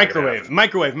 That's Microwave. Come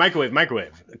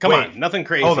Wait, on, nothing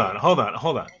crazy. Hold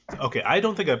on. Okay, I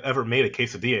don't think I've ever made a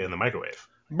quesadilla in the microwave.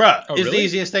 Bruh, Oh, it's the really?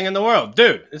 easiest thing in the world.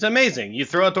 Dude, it's amazing. You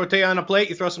throw a tortilla on a plate,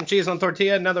 you throw some cheese on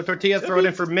tortilla, another tortilla, throw it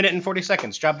in for a minute and 40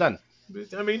 seconds. Job done.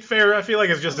 I mean, fair. I feel like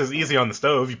it's just as easy on the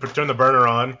stove. You turn the burner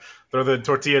on, throw the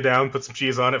tortilla down, put some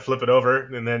cheese on it, flip it over,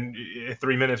 and then in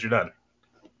 3 minutes you're done.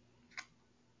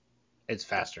 It's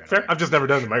faster. Fair. I've just never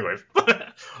done it in the microwave.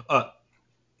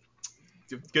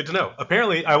 Good to know.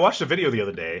 Apparently, I watched a video the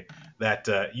other day that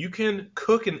you can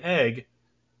cook an egg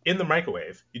in the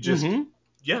microwave. You just,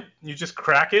 you just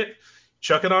crack it,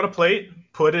 chuck it on a plate,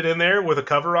 put it in there with a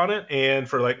cover on it, and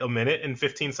for like a minute and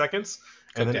 15 seconds,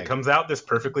 and then it comes out this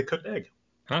perfectly cooked egg.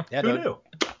 Huh? Yeah, Who dude. knew?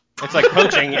 It's like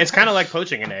poaching. It's kind of like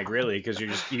poaching an egg, really, because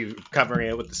you covering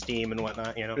it with the steam and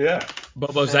whatnot. You know. Yeah.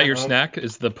 Bobo, is that your snack?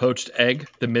 Is the poached egg,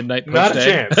 the midnight poached Not a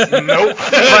egg? chance. Nope.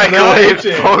 Microwave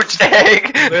poached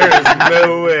egg. There is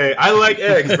no way. I like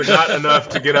eggs, but not enough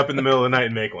to get up in the middle of the night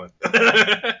and make one.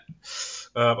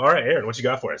 All right, Aaron, what you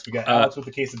got for us? We got Alex with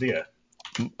the quesadilla.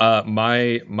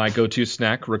 My go-to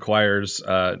snack requires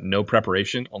no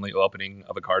preparation, only opening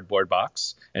of a cardboard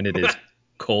box, and it is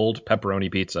cold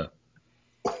pepperoni pizza.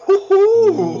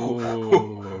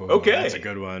 Ooh. Okay. That's a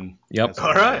good one. Yep.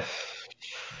 All right.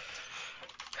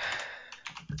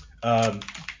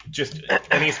 Just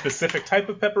any specific type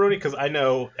of pepperoni? Because I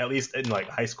know, at least in like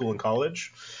high school and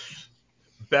college,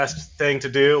 best thing to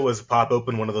do was pop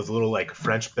open one of those little like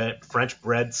French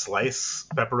bread slice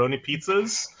pepperoni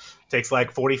pizzas. Takes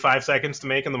like 45 seconds to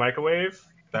make in the microwave.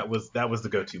 That was the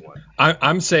go-to one.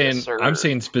 I'm saying Yes, sir. I'm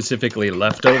saying specifically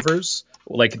leftovers,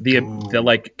 like the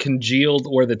like congealed,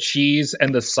 or the cheese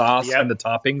and the sauce and the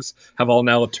toppings have all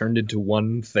now turned into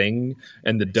one thing,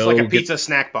 and the dough It's like a pizza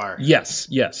snack bar. Yes,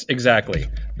 exactly.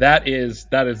 That is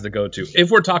the go-to.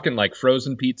 If we're talking like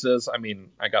frozen pizzas, I mean,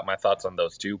 I got my thoughts on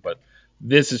those too, but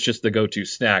this is just the go-to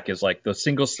snack, is like the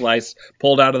single slice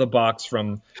pulled out of the box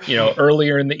from,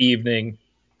 earlier in the evening,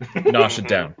 nosh it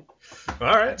down. All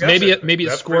right. Gotcha. Maybe a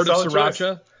That's squirt of pretty solid choice.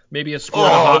 sriracha, maybe a squirt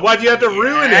of hot. Why'd you have to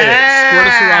ruin it? Squirt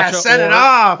of sriracha, Set it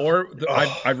off.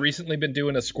 I've recently been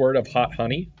doing a squirt of hot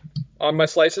honey on my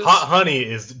slices. Hot honey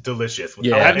is delicious. With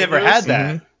Yeah. I've never had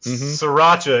that.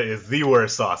 Sriracha is the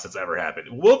worst sauce that's ever happened.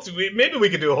 Maybe we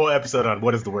could do a whole episode on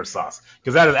what is the worst sauce,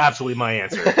 because that is absolutely my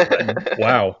answer.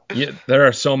 Wow. Yeah, there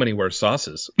are so many worse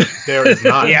sauces. There is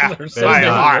not. Yeah, There's so many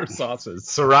worse sauces.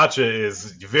 Sriracha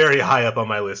is very high up on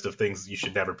my list of things you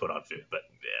should never put on food. But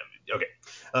yeah, okay.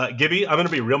 Gibby, I'm going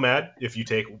to be real mad if you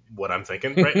take what I'm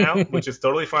thinking right now, which is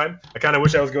totally fine. I kind of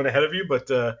wish I was going ahead of you, but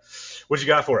what you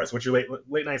got for us? What's your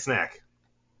late night snack?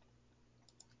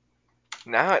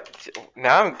 Now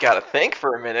I've got to think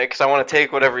for a minute because I want to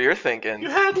take whatever you're thinking. You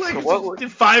had like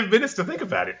 5 minutes to think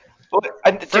about it. Well,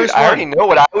 dude, I already know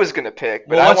what I was gonna pick,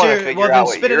 but I want to figure out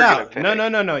what spit you're it gonna out. pick. No.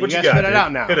 What You you gotta got, spit it dude?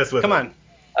 out now. Hit us with Come it.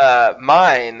 on.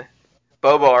 Mine,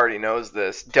 Bobo already knows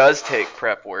this, does take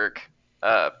prep work.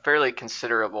 Fairly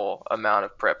considerable amount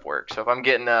of prep work. So if I'm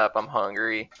getting up, I'm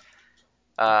hungry.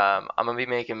 I'm gonna be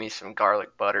making me some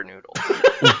garlic butter noodles.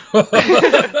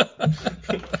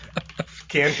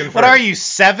 Can confirm. What are you,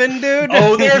 7, dude?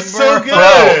 Oh, they're so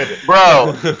good.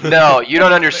 Bro, no, you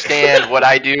don't understand what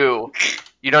I do.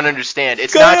 You don't understand.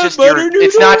 It's not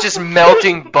just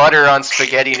melting butter on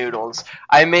spaghetti noodles.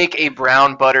 I make a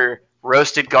brown butter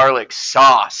roasted garlic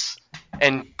sauce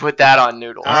and put that on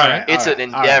noodles. It's an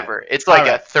endeavor. It's like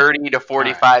a 30 to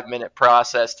 45 minute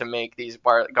process to make these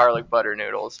garlic butter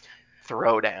noodles.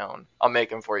 Throw down. I'll make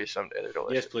them for you someday. They're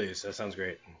delicious. Yes, please. That sounds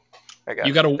great.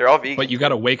 They're all vegan. But you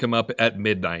gotta wake them up at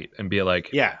midnight and be like,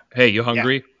 Yeah. Hey, you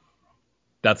hungry? Yeah.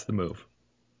 That's the move.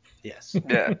 Yes.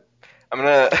 Yeah. I'm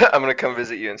gonna come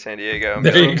visit you in San Diego.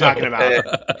 That's what I'm talking about. Hey,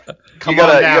 Come you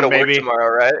gotta on down, work baby.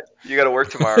 tomorrow, right? You gotta work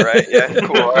tomorrow, right? Yeah,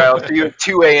 cool. All right, I'll see you at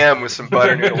 2 a.m. with some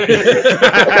butter noodles.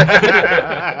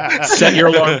 Set your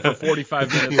alarm for 45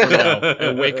 minutes from now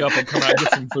and wake up and come out and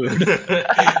get some food.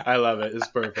 I love it. It's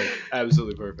perfect.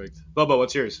 Absolutely perfect. Bobo,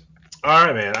 what's yours? All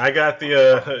right, man. I got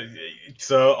the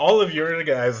so all of your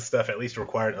guys' stuff at least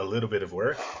required a little bit of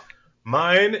work.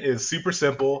 Mine is super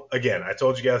simple. Again, I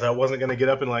told you guys I wasn't gonna get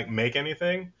up and like make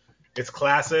anything. It's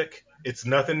classic. It's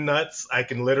nothing nuts. I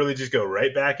can literally just go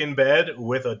right back in bed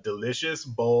with a delicious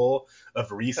bowl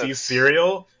of Reese's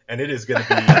cereal, and it is going to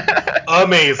be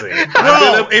amazing.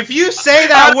 Bro, if you say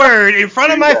that word in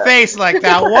front of my face like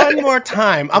that one more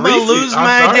time, I'm going to lose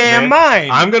my damn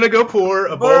mind. I'm going to go pour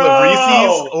a bowl of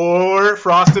Reese's or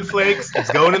Frosted Flakes.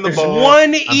 It's going in the bowl.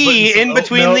 One E in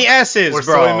between the S's, or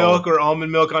bro. soy milk or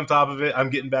almond milk on top of it. I'm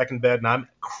getting back in bed, and I'm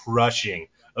crushing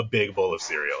a big bowl of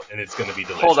cereal, and it's going to be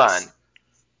delicious. Hold on.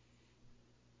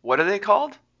 What are they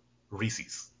called?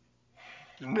 Reese's.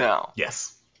 No.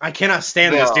 Yes. I cannot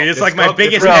stand this, No. dude. It's It's like my called-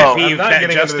 biggest it's- pet I'm peeve not that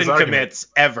getting into this Justin argument. commits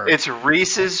ever. It's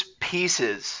Reese's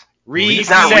Pieces. Reese It's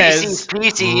not says Reese's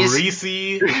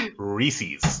Pieces.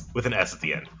 Reese's with an S at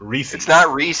the end. Reese's. It's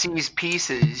not Reese's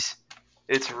Pieces.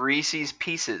 It's Reese's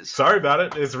Pieces. Sorry about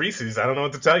it. It's Reese's. I don't know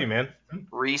what to tell you, man.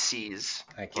 Reese's.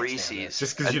 I can't stand Reese's. this.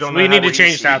 Just because you don't know We how need to to-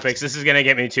 change Reese's. topics. This is going to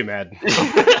get me too mad.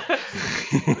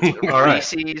 All right.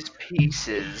 Reese's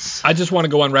Pieces. I just want to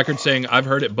go on record saying I've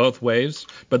heard it both ways,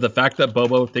 but the fact that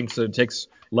Bobo thinks that it takes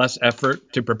less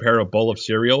effort to prepare a bowl of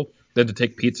cereal than to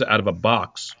take pizza out of a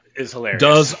box Is hilarious.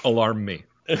 does alarm me.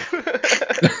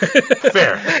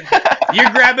 Fair. You're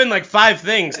grabbing like 5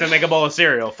 things to make a bowl of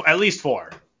cereal. At least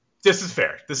 4. This is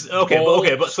fair. This is okay. Bowl,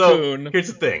 But so spoon. here's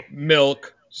the thing.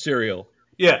 Milk, cereal.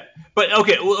 Yeah, but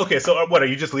okay. So what are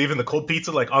you just leaving the cold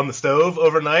pizza like on the stove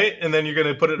overnight, and then you're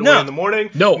gonna put it away in the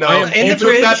morning? No, I am in you the took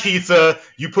fridge. that pizza,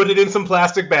 you put it in some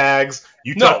plastic bags,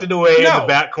 you tucked it away in the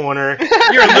back corner.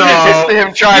 You're a lunatic. It's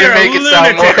him trying to make it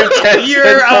sound more intense You're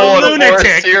than a pulling more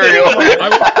lunatic.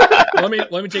 cereal.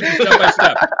 Let me take you step by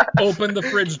step. Open the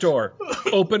fridge door.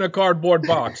 Open a cardboard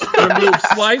box. Remove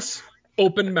slice.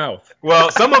 Open mouth.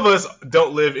 Well, some of us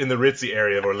don't live in the ritzy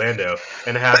area of Orlando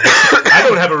and I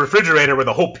don't have a refrigerator where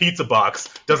the whole pizza box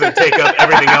doesn't take up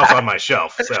everything else on my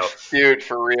shelf. So, Dude,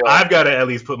 for real. I've got to at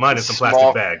least put mine in some Small-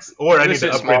 plastic bags, or I need to Listen,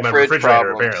 upgrade my small fridge refrigerator.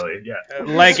 problems. Apparently,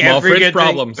 yeah. Like Small every fridge good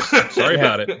problems. Sorry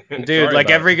about it. thing, dude. Sorry Like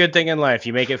about every it. good thing in life,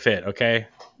 you make it fit. Okay.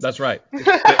 That's right.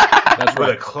 That's What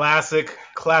a right. classic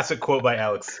quote by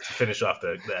Alex to finish off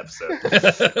the episode.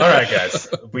 All right, guys.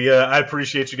 I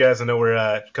appreciate you guys. I know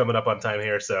we're coming up on time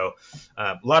here, so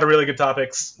a lot of really good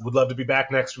topics. Would love to be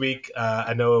back next week.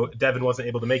 I know Devin wasn't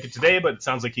able to make it today, but it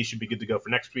sounds like he should be good to go for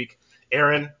next week.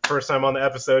 Aaron, first time on the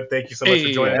episode. Thank you so much for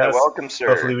Hey. joining Yeah, us. welcome, sir.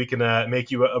 Hopefully we can make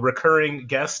you a recurring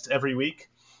guest every week.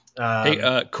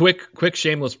 Hey, quick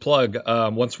shameless plug.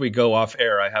 Once we go off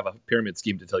air, I have a pyramid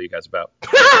scheme to tell you guys about.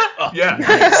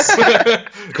 Yeah.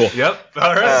 Cool. Yep.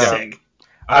 All right. Um,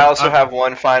 I also have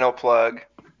one final plug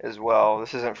as well.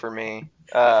 This isn't for me.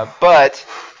 But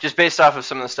just based off of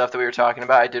some of the stuff that we were talking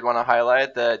about, I did want to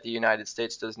highlight that the United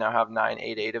States does now have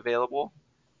 988 available.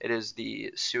 It is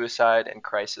the Suicide and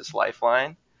Crisis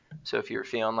Lifeline. So if you're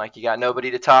feeling like you got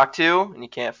nobody to talk to and you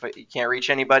can't reach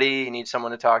anybody, you need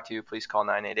someone to talk to, please call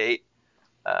 988.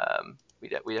 We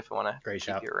definitely want to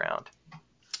keep you around.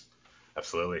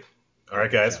 Absolutely. All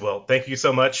right, guys. Well, thank you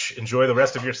so much. Enjoy the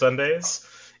rest of your Sundays,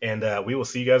 and we will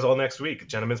see you guys all next week.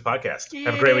 Gentlemen's Podcast.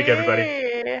 Have a great week,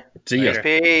 everybody. See ya.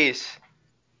 Peace.